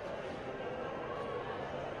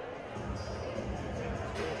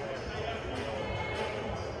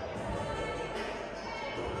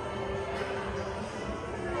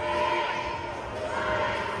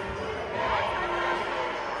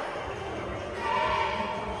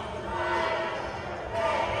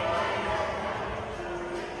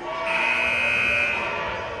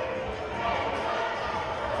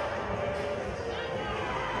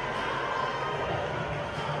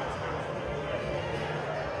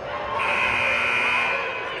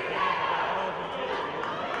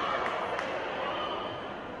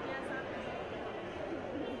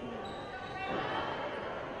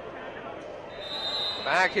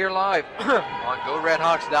 Back here live on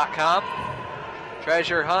GoRedHawks.com.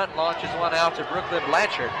 Treasure Hunt launches one out to Brooklyn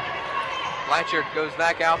Blanchard. Blanchard goes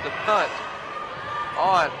back out to punt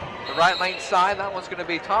on the right lane side. That one's going to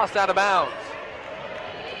be tossed out of bounds.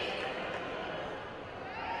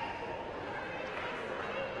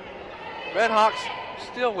 Redhawks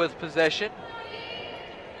still with possession.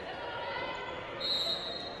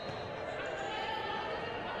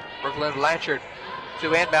 Brooklyn Blanchard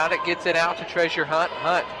to inbound it, gets it out to Treasure Hunt.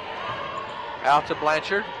 Hunt out to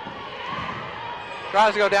Blanchard.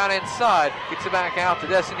 Tries to go down inside, gets it back out to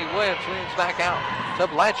Destiny Williams. Williams back out to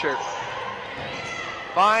Blanchard.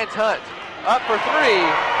 Finds Hunt, up for three,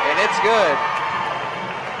 and it's good.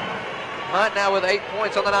 Hunt now with 8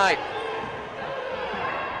 points on the night.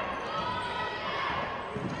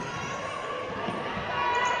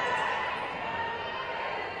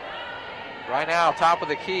 Right now, top of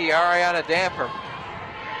the key, Ariana Damper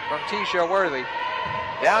from Tisha Worthy.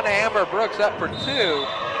 Down to Amber Brooks, up for two.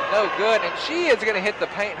 No good, and she is going to hit the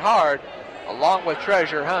paint hard along with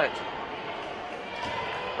Treasure Hunt.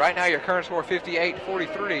 Right now, your current score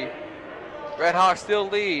 58-43. Redhawks still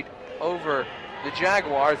lead over the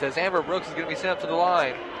Jaguars as Amber Brooks is going to be sent up to the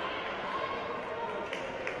line.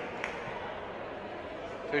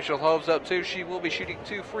 Official holds up two. She will be shooting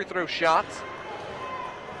 2 free throw shots.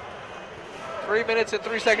 3 minutes and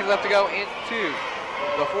 3 seconds left to go into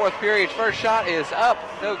the fourth period. First shot is up,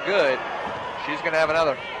 no good. She's going to have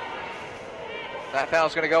another. That foul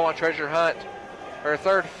is going to go on Treasure Hunt. Her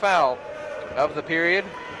third foul of the period.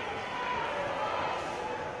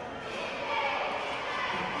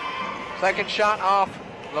 Second shot off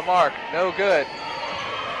the mark, no good.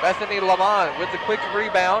 Bethany Lamont with the quick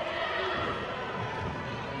rebound.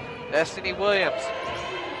 Destiny Williams.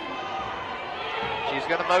 She's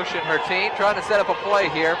going to motion her team, trying to set up a play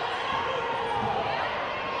here.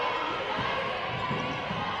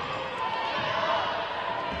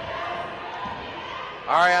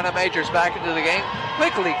 Ariana Majors back into the game,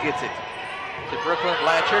 quickly gets it to Brooklyn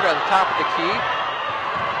Blanchard at the top of the key.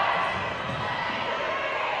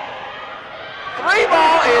 Three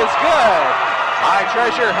ball is good by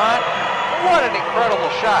Treasure Hunt. What an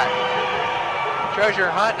incredible shot.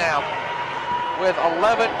 Treasure Hunt now with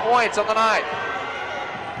 11 points on the night.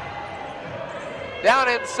 Down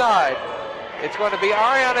inside, it's going to be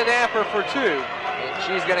Ariana Damper for two, and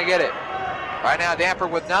she's going to get it. Right now, Damper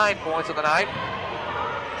with 9 points on the night.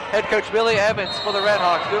 Head coach Billy Evans for the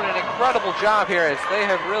Redhawks doing an incredible job here as they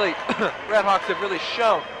have really, Redhawks have really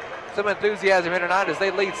shown some enthusiasm here tonight as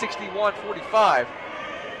they lead 61-45.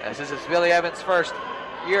 As this is Billy Evans' first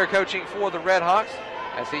year coaching for the Redhawks,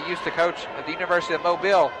 as he used to coach at the University of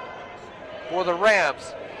Mobile for the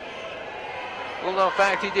Rams. Little known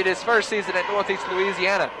fact, he did his first season at Northeast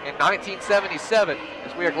Louisiana in 1977.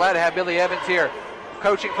 As we are glad to have Billy Evans here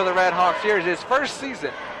coaching for the Redhawks. Here is his first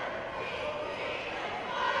season,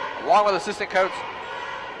 along with assistant coach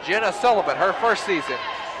Jenna Sullivan, her first season.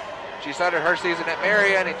 She started her season at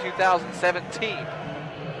Marion in 2017.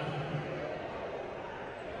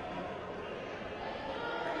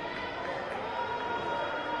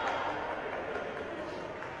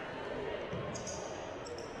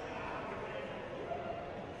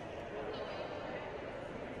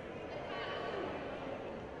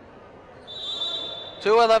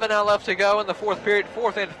 .2:11 now left to go in the fourth period,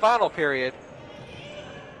 fourth and final period.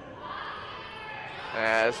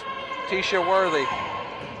 As Tisha Worthy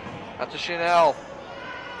out to Chanel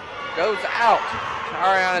goes out to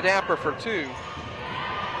Ariana Damper for two.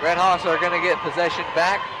 Redhawks are going to get possession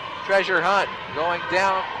back. Treasure Hunt going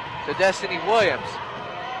down to Destiny Williams.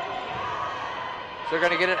 So they're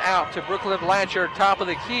going to get it out to Brooklyn Blanchard, top of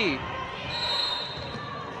the key.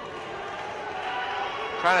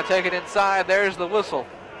 Trying to take it inside. There's the whistle.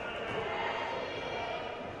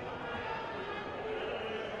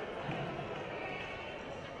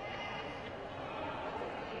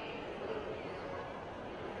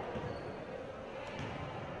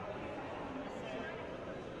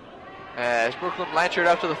 As Brooklyn Blanchard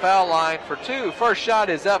up to the foul line for two. First shot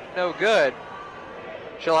is up, no good.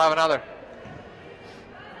 She'll have another.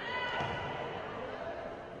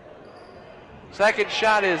 Second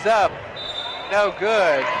shot is up, no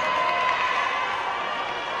good.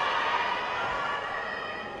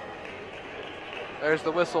 There's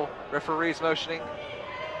the whistle. Referees motioning.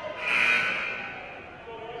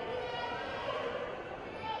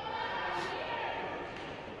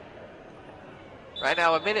 Right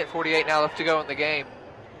now, 1:48 now left to go in the game.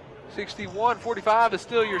 61-45 is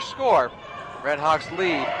still your score. Redhawks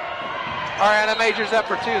lead. Ariana Majors up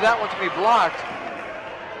for two. That one's going to be blocked.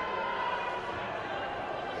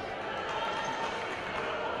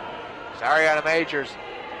 Ariana Majors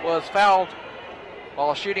was fouled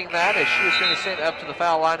while shooting that, as she was going to send up to the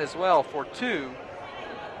foul line as well for 2.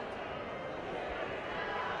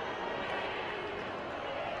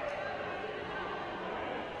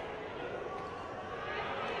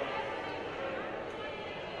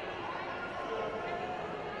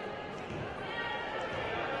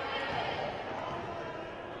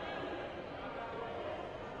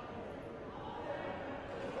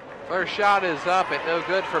 First shot is up and no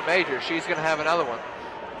good for Majors. She's going to have another one.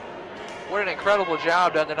 What an incredible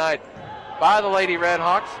job done tonight by the Lady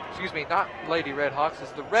Redhawks. Excuse me, not Lady Redhawks,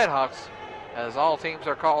 it's the Redhawks, as all teams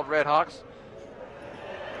are called Redhawks.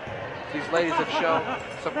 These ladies have shown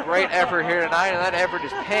some great effort here tonight, and that effort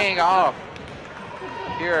is paying off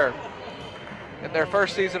here in their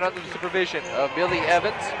first season under the supervision of Billy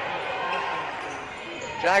Evans.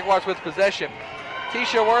 Jaguars with possession.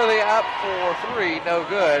 Tisha Worthy up for 3, no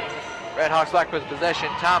good. Redhawks back with possession.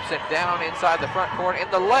 Thompson down inside the front court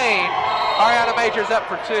in the lane. Ariana Majors up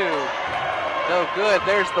for 2. No good.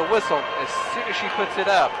 There's the whistle as soon as she puts it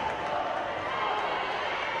up.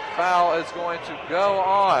 Foul is going to go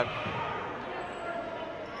on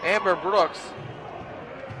Amber Brooks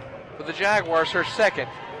for the Jaguars, her second.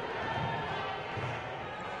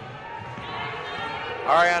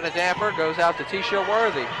 Ariana Damper goes out to Tisha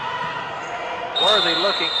Worthy. Worthy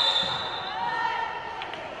looking.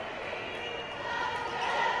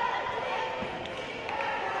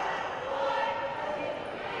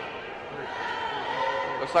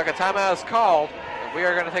 Looks like a timeout is called, and we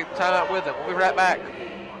are going to take the timeout with them. We'll be right back.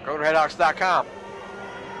 Go to RedHawks.com.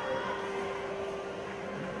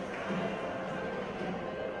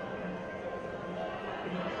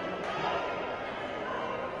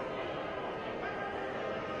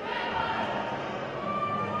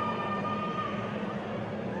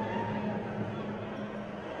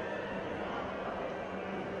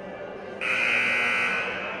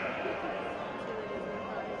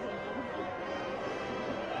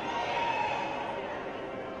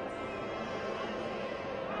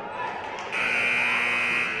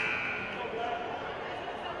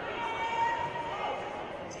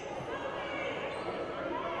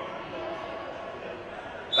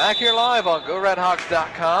 Back here live on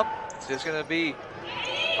GoRedHawks.com. It's just going to be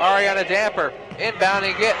Ariana Damper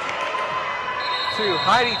inbounding it to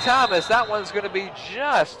Heidi Thomas. That one's going to be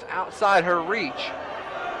just outside her reach.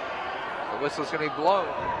 The whistle's going to be blown.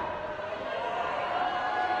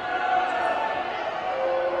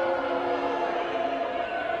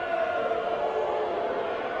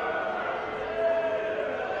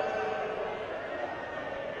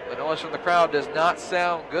 The noise from the crowd does not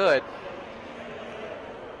sound good.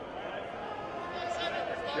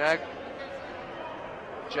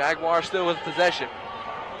 Jaguars still with possession.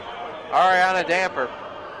 Ariana Damper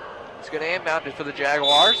is going to inbound it for the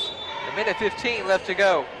Jaguars. A minute 15 left to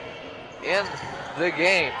go in the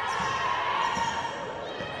game.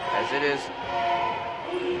 As it is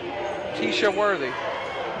Tisha Worthy.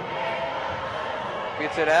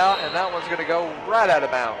 Gets it out, and that one's going to go right out of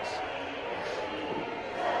bounds.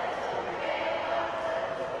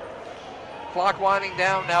 Clock winding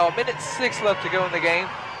down now. A minute 6 left to go in the game.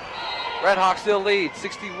 Redhawks still lead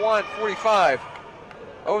 61-45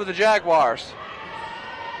 over the Jaguars.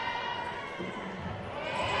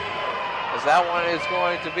 As that one is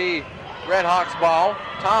going to be Redhawks ball.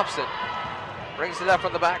 Thompson brings it up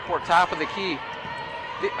from the backcourt, top of the key.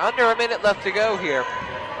 Under a minute left to go here.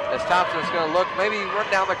 As Thompson's going to look, maybe run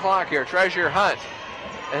down the clock here. Treasure Hunt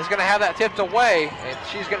is going to have that tipped away, and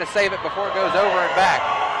she's going to save it before it goes over and back.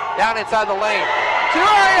 Down inside the lane to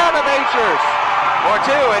Ariana Majors for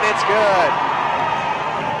 2, and it's good.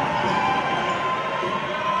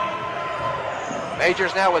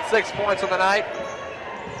 Majors now with 6 points on the night.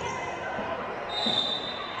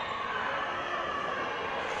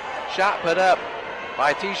 Shot put up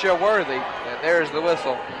by Tisha Worthy, and there's the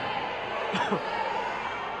whistle.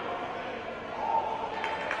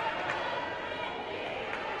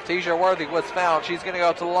 Tisha Worthy was fouled. She's going to go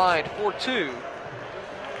up to the line for 2.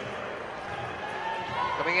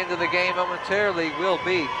 Coming into the game momentarily will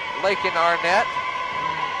be Lakin Arnett.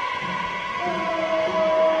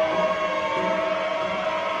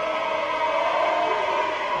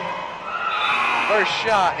 First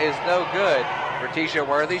shot is no good for Tisha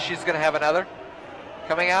Worthy. She's going to have another.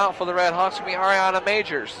 Coming out for the Redhawks will be Ariana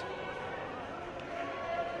Majors.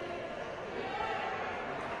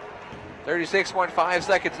 36.5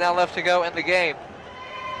 seconds now left to go in the game.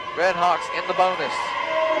 Redhawks in the bonus.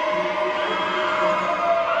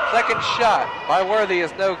 Second shot by Worthy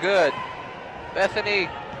is no good. Bethany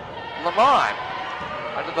Lamont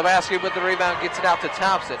under the basket with the rebound, gets it out to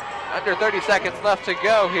Thompson. Under 30 seconds left to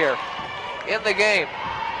go here in the game.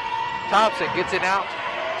 Thompson gets it out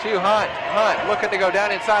to Hunt. Hunt looking to go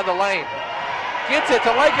down inside the lane. Gets it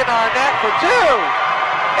to Lakin Arnett for 2.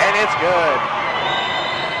 And it's good.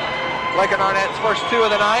 Lakin Arnett's first 2 of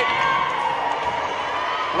the night.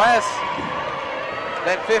 Less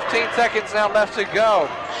than 15 seconds now left to go.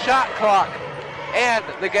 Shot clock and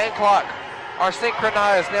the game clock are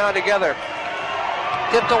synchronized now together.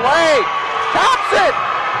 Tipped away. Thompson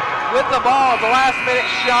with the ball. The last minute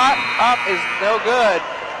shot up is no good.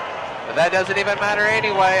 But that doesn't even matter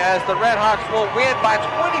anyway, as the Redhawks will win by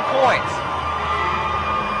 20 points.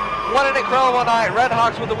 What an incredible night.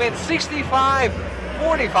 Redhawks with the win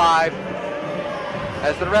 65-45.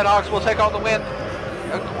 As the Redhawks will take on the win.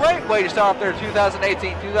 A great way to start off their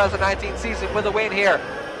 2018-2019 season with a win here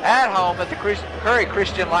at home at the Curry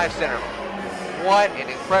Christian Life Center. What an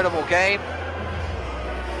incredible game.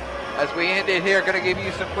 As we end it here, going to give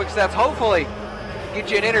you some quick stats. Hopefully, get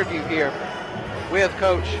you an interview here with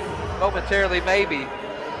Coach momentarily, maybe.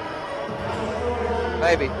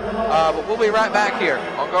 But we'll be right back here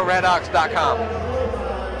on GoRedHawks.com.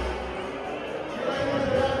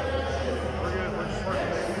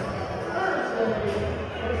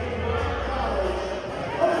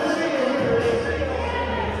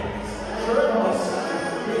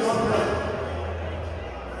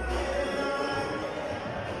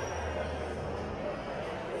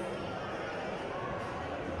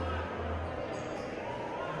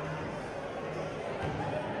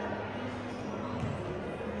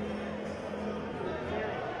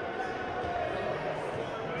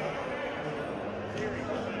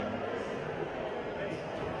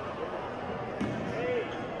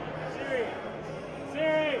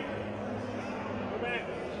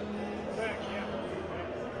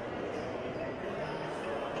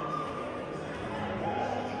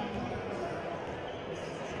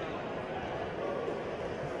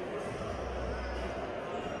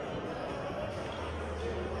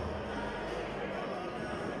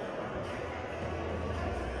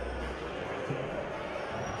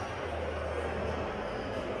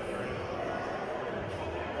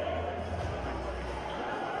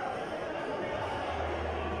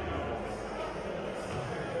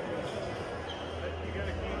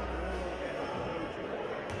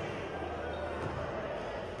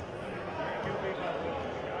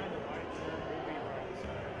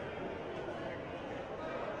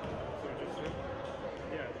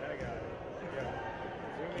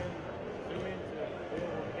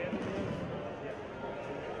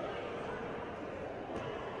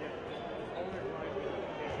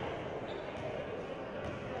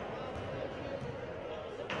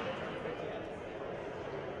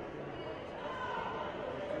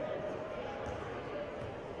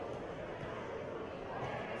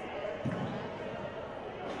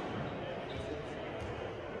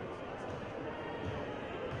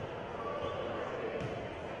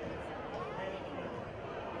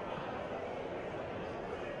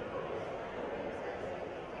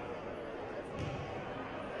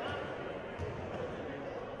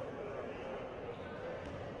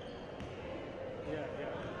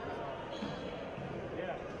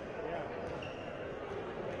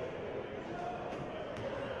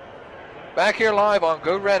 Back here live on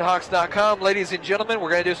GoRedHawks.com. Ladies and gentlemen, we're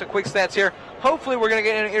going to do some quick stats here. Hopefully we're going to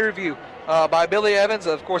get an interview by Billy Evans.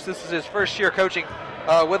 Of course, this is his first year coaching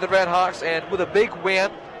with the Redhawks, and with a big win.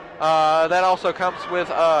 That also comes with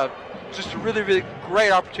just a really, really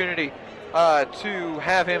great opportunity to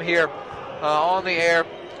have him here on the air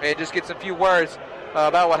and just get some few words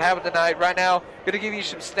about what happened tonight. Right now, going to give you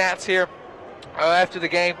some stats here after the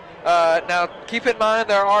game. Now, keep in mind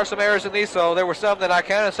there are some errors in these, so there were some that I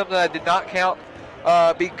counted, some that I did not count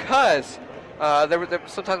because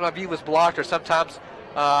sometimes my view was blocked, or sometimes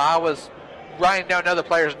I was writing down another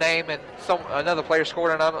player's name and another player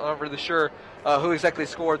scored, and I'm not really sure who exactly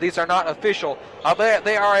scored. These are not official.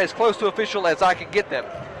 They are as close to official as I can get them.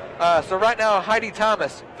 So right now, Heidi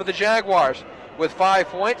Thomas for the Jaguars with 5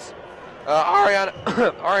 points.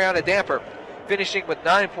 Ariana Damper finishing with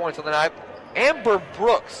 9 points on the night. Amber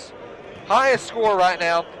Brooks, highest score right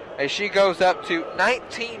now, as she goes up to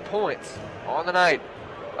 19 points on the night.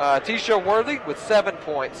 Tisha Worthy with 7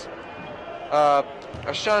 points.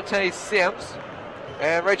 Ashante Sims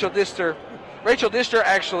and Rachel Dister. Rachel Dister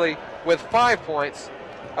actually with 5 points.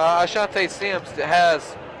 Ashante Sims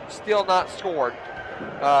has still not scored.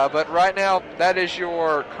 But right now, that is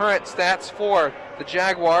your current stats for the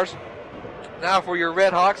Jaguars. Now for your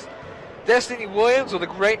Redhawks. Destiny Williams with a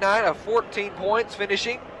great night of 14 points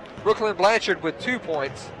finishing. Brooklyn Blanchard with 2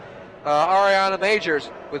 points. Ariana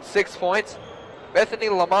Majors with 6 points. Bethany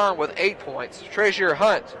Lamont with 8 points. Treasure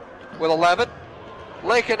Hunt with 11.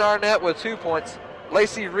 Lakin Arnett with 2 points.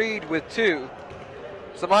 Lacey Reed with 2.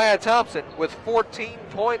 Samaya Thompson with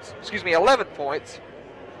 11 points.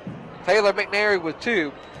 Taylor McNary with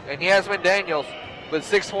 2. And Yasmin Daniels with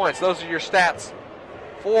 6 points. Those are your stats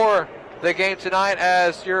for the game tonight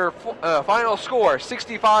as your final score,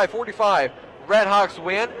 65-45. Redhawks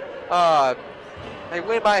win. They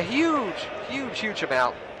win by a huge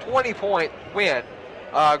amount. 20-point win.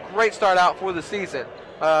 Great start out for the season.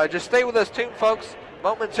 Just stay with us tuned, folks.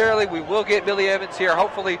 Momentarily, we will get Billy Evans here,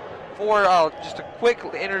 hopefully for just a quick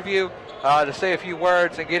interview to say a few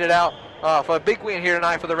words and get it out for a big win here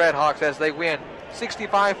tonight for the Redhawks as they win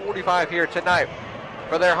 65-45 here tonight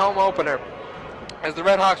for their home opener. As the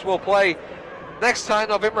Redhawks will play next time,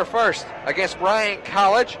 November 1st, against Bryan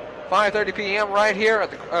College, 5:30 p.m. right here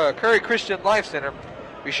at the Curry Christian Life Center.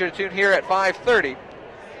 Be sure to tune here at 5:30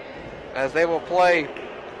 as they will play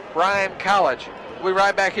Bryan College. We'll be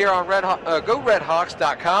right back here on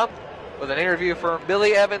GoRedHawks.com with an interview from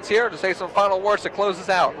Billy Evans here to say some final words to close us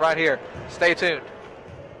out right here. Stay tuned.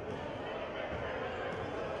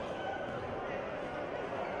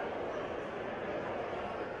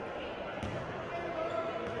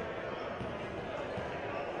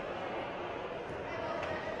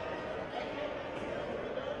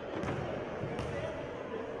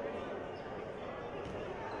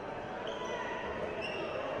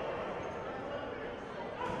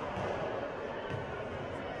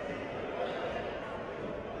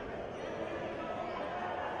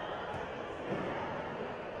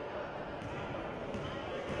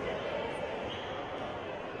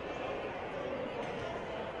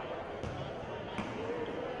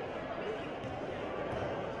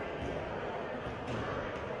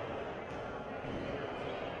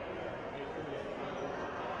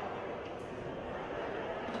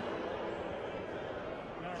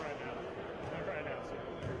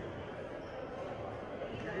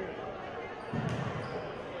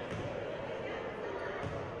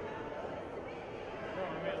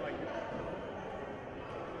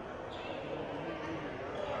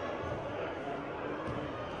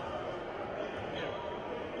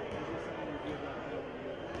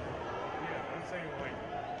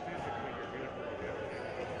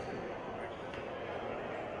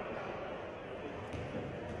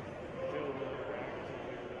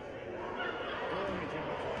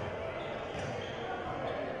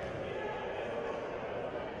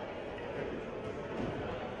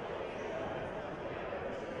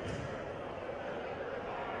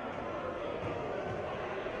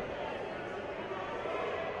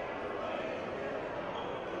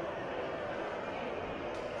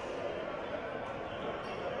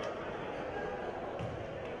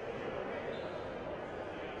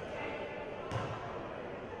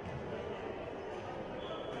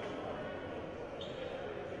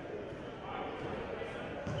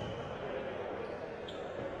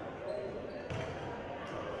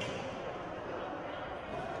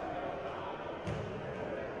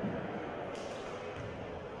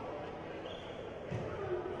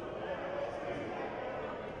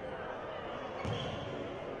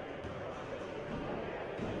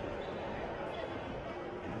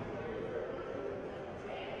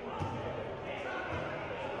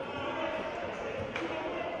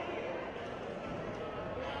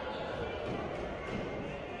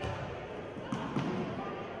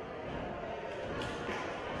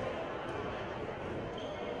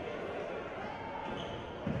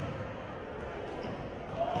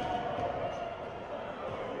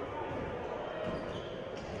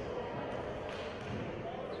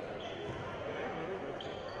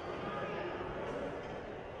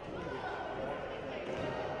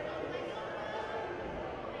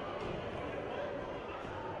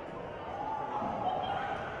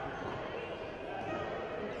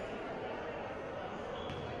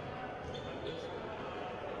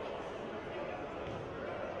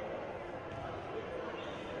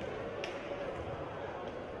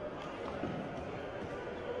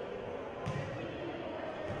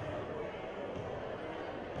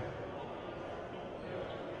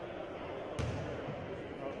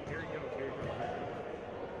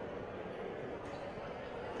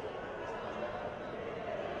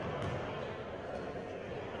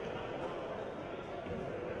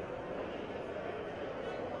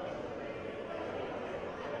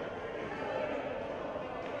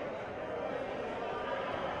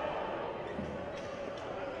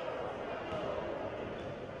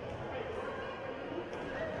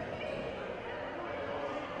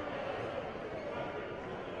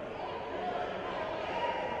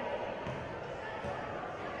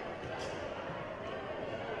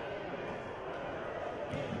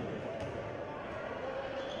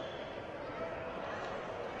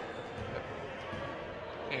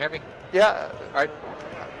 you hear me? Yeah. All right.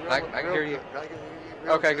 I can hear you.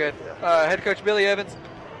 Okay, good. Head coach Billy Evans,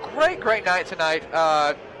 great night tonight.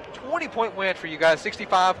 20-point win for you guys,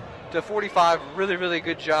 65-45. Really, really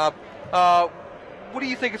good job. What do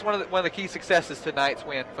you think is one of the key successes tonight's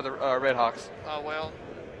win for the Red Hawks? Well,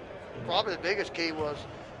 probably the biggest key was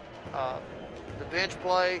the bench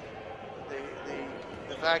play,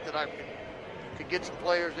 the fact that I could get some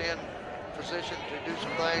players in position to do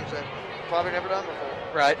some things that probably never done before.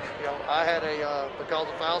 Right. I had because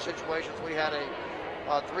of foul situations, we had a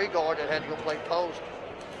 3-guard that had to go play post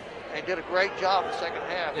and did a great job in the second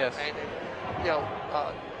half. Yes. And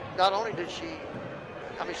not only did she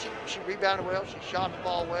rebounded well, she shot the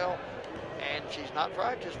ball well, and she's not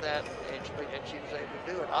practiced that, and she was able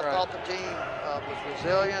to do it. I thought the team was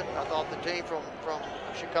resilient. I thought the team from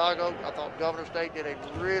Chicago, I thought Governor State did a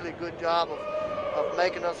really good job of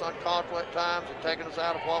making us uncomfortable at times and taking us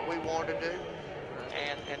out of what we wanted to do.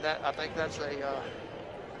 And that, I think that's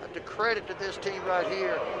the credit to this team right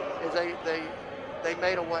here is they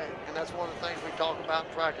made a way, and that's one of the things we talk about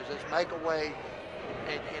in practice is make a way,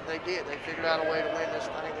 and they did. They figured out a way to win this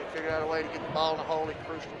thing. They figured out a way to get the ball in the hole at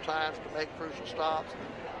crucial times to make crucial stops.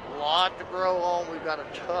 A lot to grow on. We've got a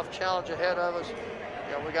tough challenge ahead of us.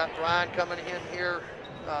 We got Brian coming in here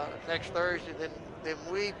next Thursday. Then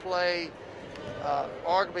we play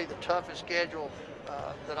arguably the toughest schedule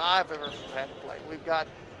that I've ever had to play. We've got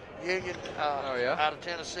Union out of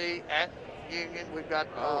Tennessee at Union. We've got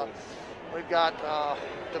to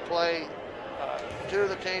play 2 of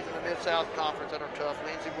the teams in the Mid-South Conference that are tough,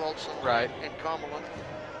 Lindsey Wilson and Cumberland.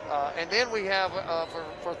 And then we have,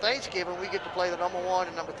 for Thanksgiving, we get to play the number 1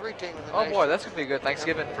 and number 3 team in the nation. Oh, boy, that's going to be a good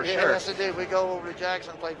Thanksgiving for sure. Yes, indeed. We go over to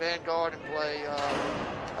Jackson, play Vanguard, and play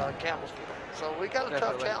Campbellsville. So we got a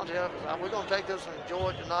tough challenge ahead of us. We're going to take this and enjoy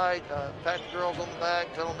it tonight. Pat the girls on the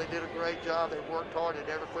back, tell them they did a great job. They worked hard. They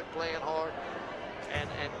never quit playing hard. And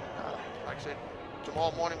like I said,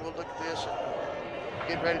 tomorrow morning we'll look at this and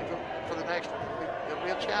get ready for the next one. It'll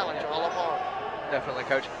be a challenge, all of them are. Definitely,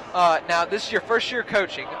 Coach. Now, this is your first year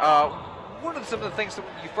coaching. What are some of the things that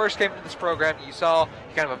when you first came into this program, you saw,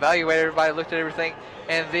 you kind of evaluated everybody, looked at everything,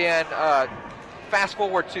 and then fast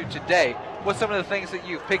forward to today, what's some of the things that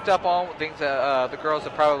you've picked up on, things that the girls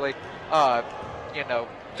have probably, done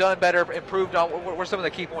better, improved on? What are some of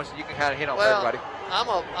the key points that you can kind of hit on for everybody? I'm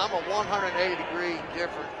a 180-degree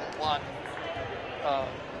different than what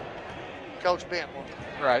Coach Bent was.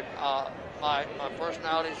 Right. My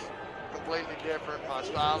personality is completely different. My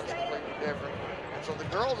style is completely different. And so the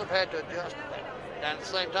girls have had to adjust to that. And at the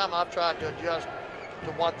same time, I've tried to adjust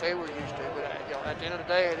to what they were used to. But, at the end of the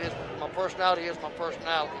day, my personality is my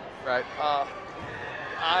personality. Right.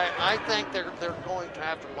 I think they're going to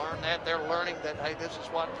have to learn that. They're learning that, hey, this is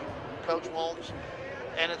what Coach wants.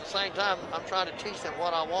 And at the same time, I'm trying to teach them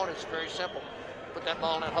what I want. It's very simple. Put that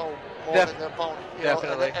ball in that hole more than the opponent.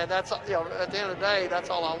 Definitely. And that's, at the end of the day, that's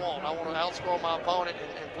all I want. I want to outscore my opponent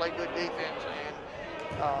and play good defense. And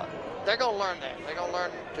they're going to learn that. They're going to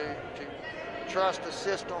learn to trust the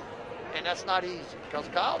system. And that's not easy because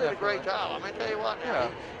Kyle did a great job. I'm going to tell you what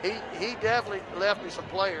now. Yeah. He definitely left me some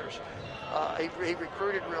players. He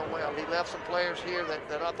recruited real well. He left some players here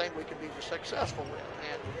that I think we can be successful with.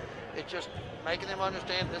 And it's just making them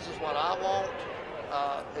understand this is what I want.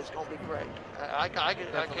 It's going to be great.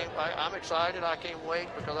 I'm excited. I can't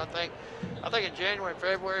wait because I think in January and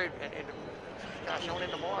February and gosh, on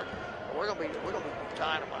into March, we're going to be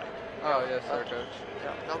dynamite. Oh yes, sir, Coach.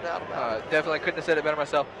 Yeah, no doubt about it. Definitely couldn't have said it better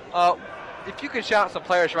myself. If you could shout out some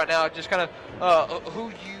players right now, just kind of who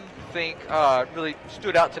you think really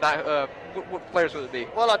stood out tonight. What players would it be?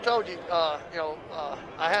 Well, I told you, I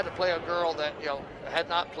had to play a girl that had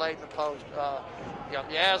not played in the post.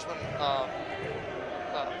 Yasmin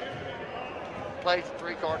played the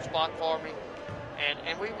 3-card spot for me,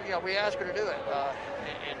 and we asked her to do it,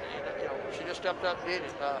 and she just stepped up and did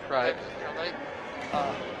it. Right.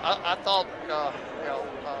 I thought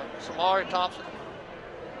Samari Thompson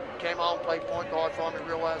came on, played point guard for me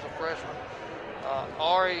real well as a freshman.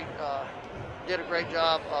 Ari did a great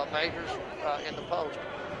job, Majors, in the post.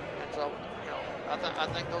 And so, I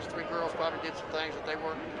think those 3 girls probably did some things that they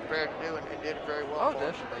weren't prepared to do and did it very well. Oh,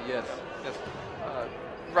 definitely, yes.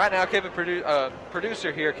 Right now,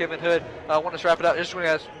 producer here, Kevin Hood, want us to wrap it up. Just want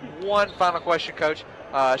to ask one final question, Coach.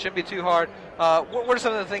 Shouldn't be too hard. What are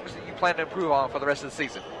some of the things that you plan to improve on for the rest of the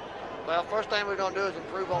season? Well, first thing we're going to do is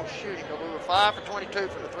improve on shooting because we were 5 for 22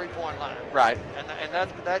 from the 3-point line. Right. And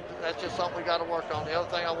that's just something we got to work on. The other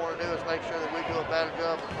thing I want to do is make sure that we do a better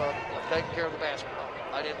job of taking care of the basketball.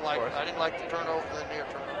 I didn't like the turnover in the near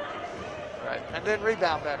term. Right. And then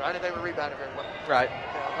rebound better. I didn't think we rebounded very well. Right.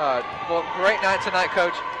 Well, great night tonight,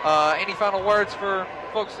 Coach. Any final words for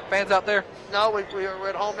folks, fans out there? No, we're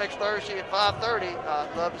at home next Thursday at 5:30.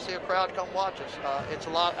 Love to see a crowd come watch us. It's a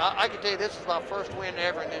lot. I can tell you this is my first win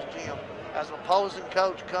ever in this gym. As an opposing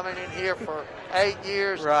coach coming in here for 8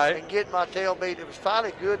 years and getting my tail beat, it was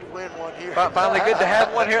finally good to win one here. Finally good to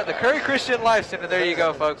have one here at the Curry Christian Life Center. There you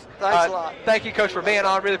go, folks. Thanks a lot. Thank you, Coach, for being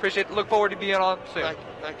on. Really appreciate it. Look forward to being on soon.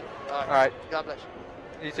 Thank you. All right. God bless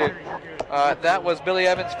you. You too. That was Billy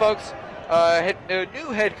Evans, folks,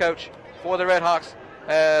 new head coach for the Red Hawks.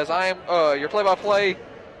 As I am your play-by-play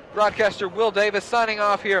broadcaster, Will Davis, signing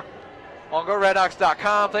off here on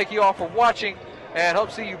GoRedHawks.com. Thank you all for watching, and hope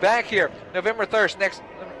to see you back here November 1st,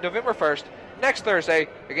 next Thursday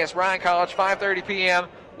against Ryan College, 5:30 p.m.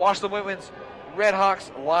 Watch the women's Red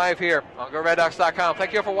Hawks live here on GoRedHawks.com.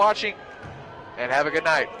 Thank you all for watching, and have a good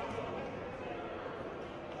night.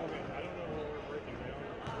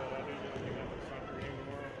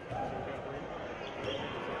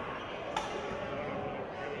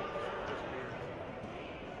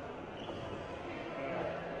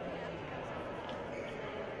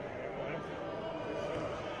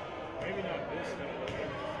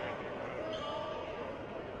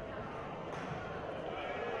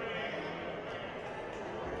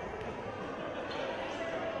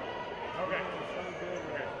 Okay.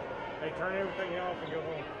 Hey, turn everything off and go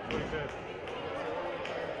home. That's what he said.